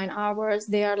like 9 hours.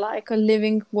 They are like a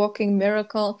living, walking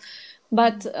miracle.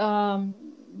 But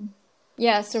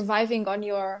surviving on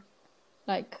your,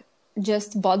 like,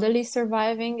 just bodily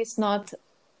surviving is not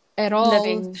at all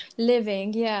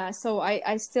living. Yeah. So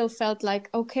I still felt like,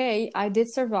 okay, I did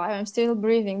survive. I'm still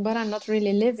breathing, but I'm not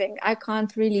really living. I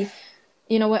can't really,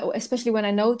 especially when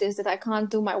I noticed that I can't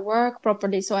do my work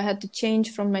properly. So I had to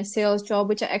change from my sales job,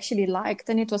 which I actually liked,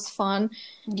 and it was fun.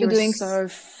 You were so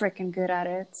freaking good at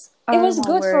it. It was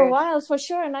good for a while, for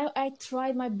sure, and I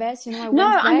tried my best. I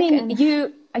went back.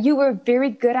 You were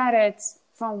very good at it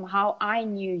from how I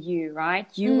knew you, right?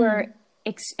 You were,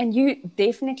 and you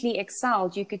definitely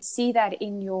excelled. You could see that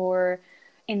in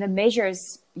the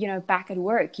measures, back at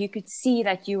work. You could see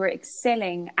that you were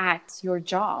excelling at your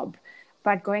job,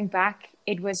 but going back,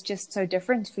 it was just so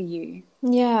different for you.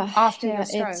 Yeah, after your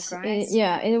stroke, right?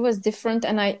 It was different,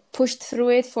 and I pushed through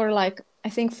it for like, I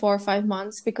think 4 or 5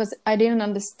 months because I didn't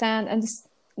understand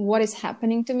what is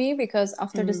happening to me, because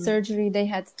after the surgery, they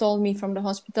had told me from the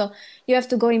hospital, you have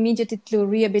to go immediately to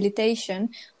rehabilitation.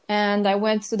 And I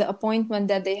went to the appointment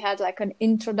that they had like an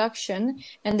introduction,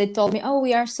 and they told me, oh,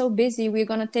 we are so busy,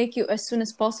 we're going to take you as soon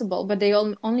as possible. But they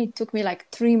only took me like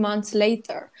 3 months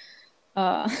later.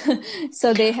 Uh,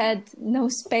 so they had no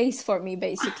space for me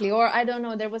basically, or I don't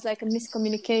know, there was like a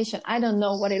miscommunication. I don't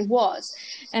know what it was.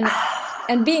 And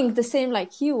being the same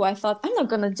like you, I thought, I'm not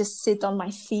going to just sit on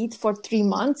my feet for 3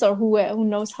 months, or who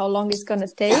knows how long it's going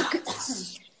to take.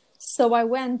 So I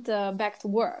went back to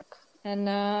work, and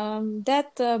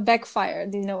that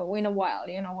backfired, in a while,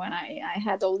 when I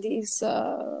had all these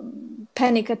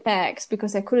panic attacks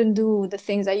because I couldn't do the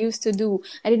things I used to do.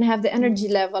 I didn't have the energy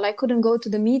level. I couldn't go to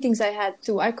the meetings I had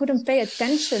to. I couldn't pay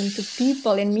attention to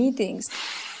people in meetings.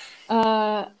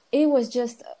 It was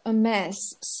just a mess.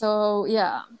 So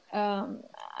yeah,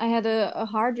 I had a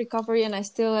hard recovery, and I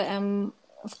still am.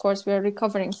 Of course, we're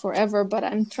recovering forever, but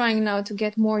I'm trying now to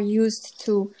get more used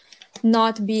to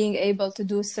not being able to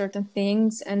do certain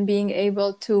things, and being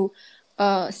able to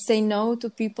say no to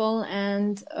people.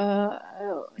 And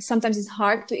sometimes it's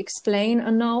hard to explain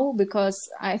a no, because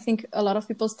I think a lot of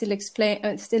people still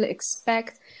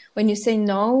expect when you say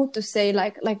no to say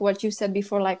like what you said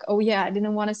before, like, oh yeah, I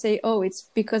didn't want to say, oh, it's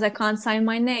because I can't sign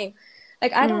my name.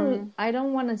 Like, I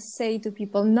don't want to say to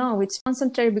people, no, it's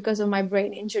concentrated because of my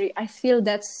brain injury. I feel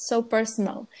that's so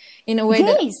personal in a way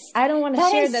that I don't want to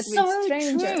share that with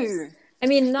strangers. True. I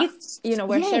mean, not,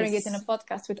 we're sharing it in a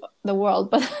podcast with the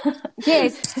world, but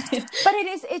yes, but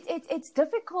it's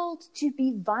difficult to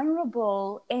be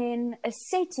vulnerable in a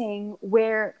setting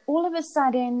where all of a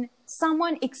sudden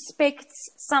someone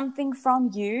expects something from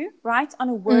you, right? On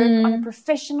a work, on a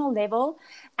professional level,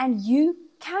 and you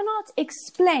cannot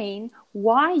explain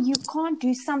why you can't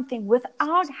do something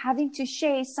without having to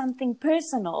share something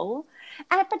personal.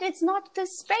 But it's not the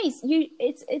space.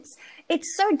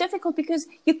 It's so difficult because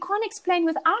you can't explain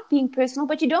without being personal,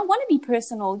 but you don't want to be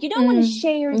personal. You don't want to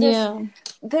share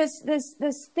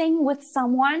this thing with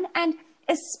someone. And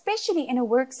especially in a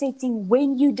work setting,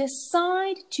 when you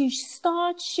decide to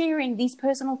start sharing these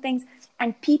personal things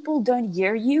and people don't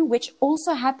hear you, which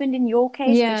also happened in your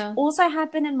case, which also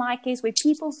happened in my case, where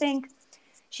people think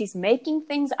she's making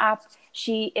things up.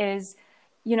 She is,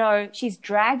 she's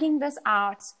dragging this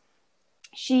out.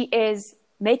 She is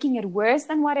making it worse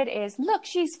than what it is. Look,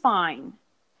 she's fine.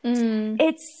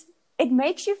 It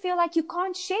makes you feel like you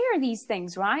can't share these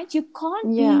things, right? You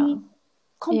can't be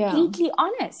completely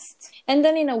honest. And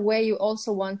then in a way you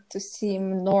also want to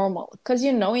seem normal, because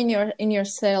in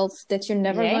yourself that you're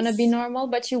never going to be normal,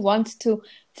 but you want to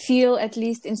feel at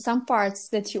least in some parts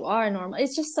that you are normal.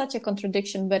 It's just such a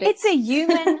contradiction, but it's a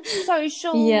human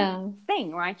social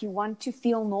thing, right? You want to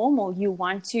feel normal. You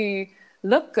want to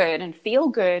look good and feel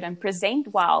good and present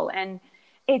well, and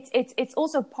it's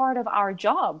also part of our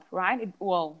job, right?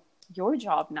 Your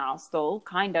job now still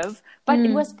kind of, but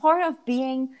it was part of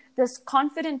being this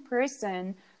confident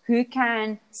person who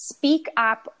can speak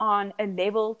up on a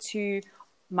level to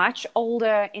much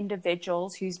older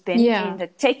individuals who's been in the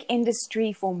tech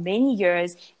industry for many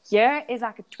years. Here is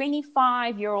like a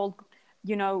 25-year-old,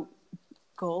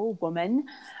 woman,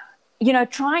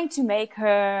 trying to make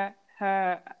herself,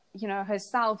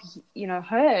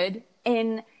 heard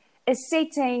in a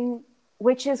setting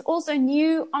which is also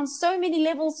new on so many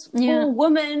levels for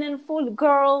women and for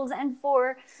girls and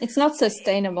for... It's not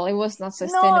sustainable. It was not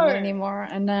sustainable anymore.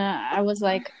 And I was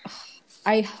like,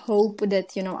 I hope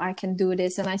that, I can do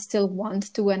this, and I still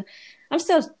want to, and I'm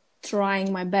still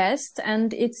trying my best,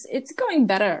 and it's going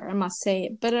better, I must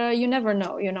say. But you never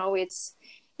know, is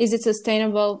it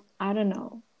sustainable? I don't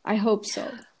know. I hope so.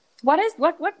 What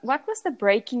was the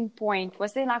breaking point?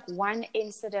 Was there like one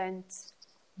incident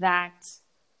that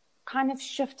kind of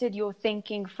shifted your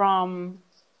thinking from,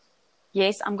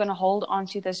 yes, I'm going to hold on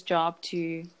to this job,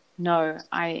 to no,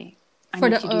 I for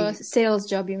the sales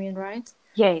job, you mean, right?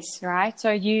 Yes, right.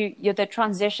 So you're the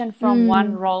transition from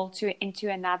one role into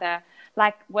another.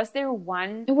 Like, was there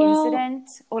one incident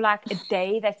or like a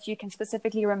day that you can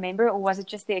specifically remember, or was it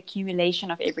just the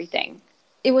accumulation of everything?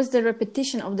 It was the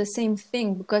repetition of the same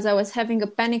thing, because I was having a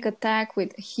panic attack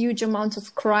with huge amounts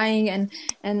of crying and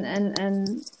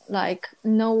like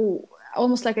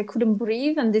almost like I couldn't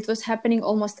breathe. And it was happening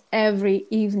almost every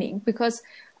evening, because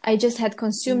I just had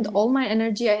consumed all my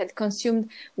energy. I had consumed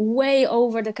way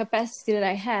over the capacity that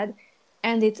I had.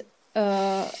 And it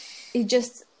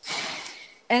just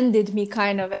ended me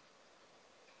kind of.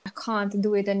 I can't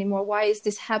do it anymore. Why is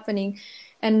this happening?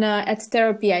 And at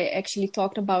therapy, I actually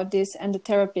talked about this, and the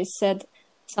therapist said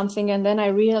something, and then I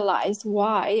realized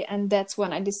why. And that's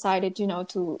when I decided,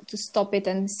 to stop it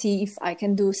and see if I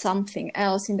can do something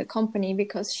else in the company,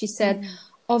 because she said,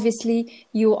 obviously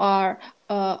you are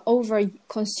over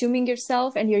consuming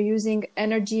yourself, and you're using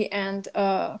energy and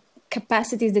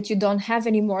capacities that you don't have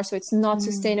anymore, so it's not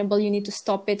sustainable. You need to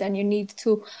stop it, and you need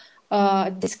to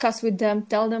discuss with them,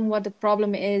 tell them what the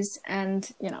problem is, and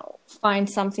find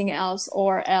something else,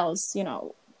 or else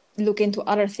look into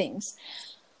other things.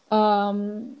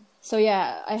 So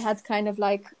yeah, I had kind of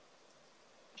like,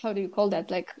 how do you call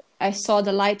that, like I saw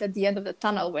the light at the end of the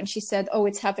tunnel when she said, oh,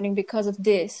 it's happening because of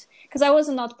this. Because I was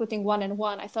not putting one and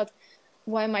one. I thought,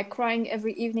 why am I crying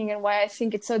every evening, and why I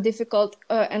think it's so difficult?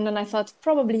 And then I thought,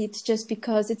 probably it's just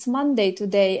because it's Monday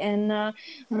today. And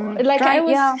like I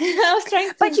was, yeah. I was trying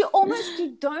to... But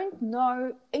you don't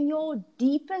know, in your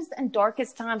deepest and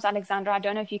darkest times, Alexandra, I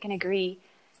don't know if you can agree,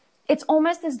 it's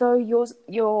almost as though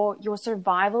your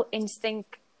survival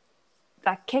instinct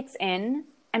like kicks in.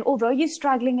 And although you're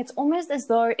struggling, it's almost as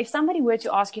though if somebody were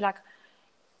to ask you, like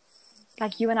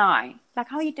you and I, like,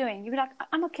 how are you doing? You'd be like,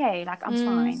 I'm okay, like, I'm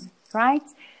fine, right?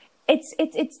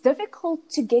 It's difficult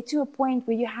to get to a point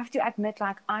where you have to admit,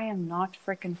 like, I am not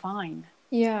freaking fine.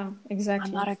 Yeah,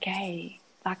 exactly. I'm not okay.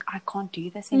 Like, I can't do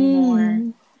this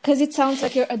anymore. Because it sounds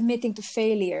like you're admitting to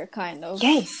failure, kind of.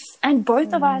 Yes. And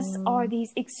both of us are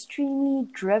these extremely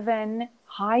driven,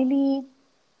 highly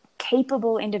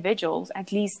capable individuals.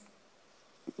 At least,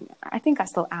 I think I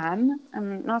still am.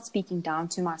 I'm not speaking down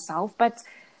to myself, but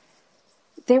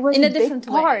there was in a different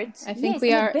big part. Way. I think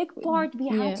a big part we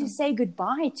had to say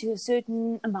goodbye to a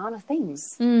certain amount of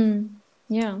things.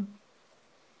 Yeah.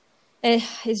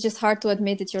 It's just hard to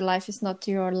admit that your life is not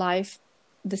your life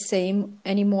the same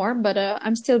anymore, but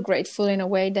I'm still grateful in a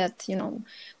way that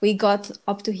we got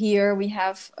up to here. We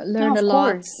have learned a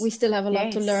lot. Course. We still have a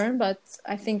lot to learn, but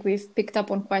I think we've picked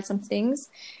up on quite some things,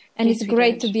 and it's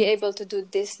great to be able to do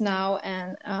this now.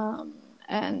 And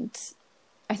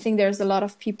I think there's a lot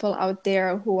of people out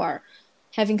there who are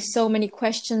having so many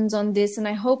questions on this, and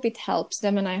I hope it helps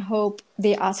them, and I hope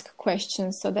they ask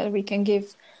questions so that we can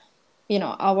give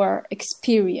our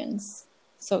experience,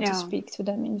 so to speak, to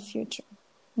them in the future.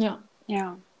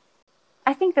 Yeah.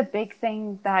 I think the big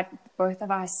thing that both of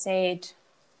us said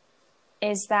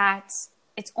is that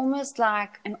it's almost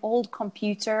like an old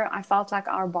computer. I felt like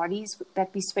our bodies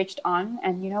that we switched on,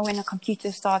 and when a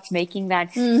computer starts making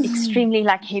that extremely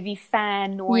like heavy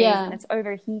fan noise and it's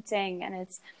overheating, and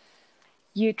it's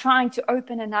you trying to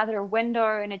open another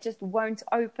window and it just won't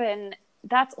open.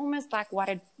 That's almost like what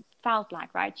it felt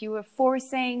like, right? You were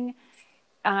forcing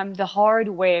the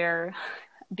hardware,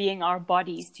 being our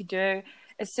bodies, to do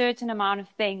a certain amount of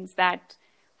things that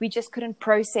we just couldn't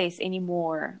process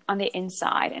anymore on the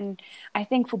inside. And I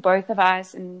think for both of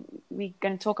us, and we're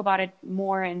going to talk about it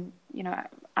more in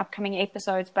upcoming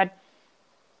episodes, but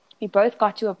we both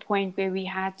got to a point where we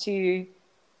had to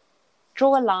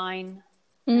draw a line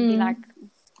and be like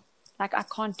I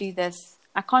can't do this.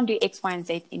 I can't do X, Y, and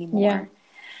Z anymore. Yeah.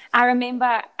 I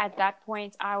remember at that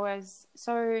point I was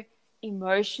so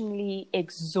emotionally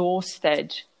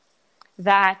exhausted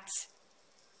that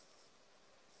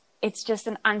it's just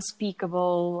an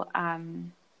unspeakable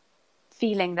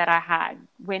feeling that I had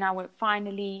when I would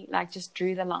finally just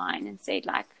drew the line and said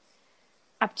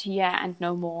up to here and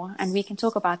no more. And we can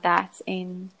talk about that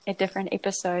in a different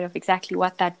episode of exactly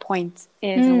what that point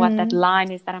is and what that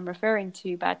line is that I'm referring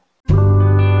to. But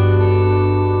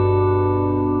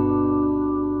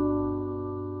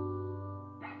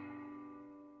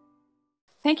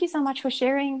thank you so much for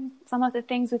sharing some of the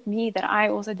things with me that I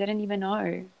also didn't even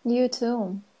know. You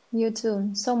too.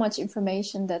 So much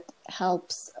information that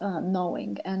helps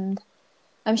knowing, and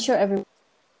I'm sure everyone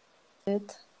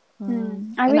did.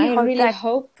 I really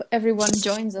hope everyone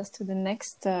joins us to the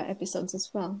next episodes as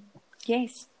well.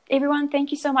 Yes. Everyone,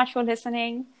 thank you so much for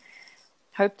listening.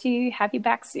 Hope to have you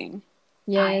back soon.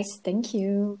 Yes, Bye. Thank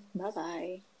you.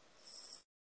 Bye-bye.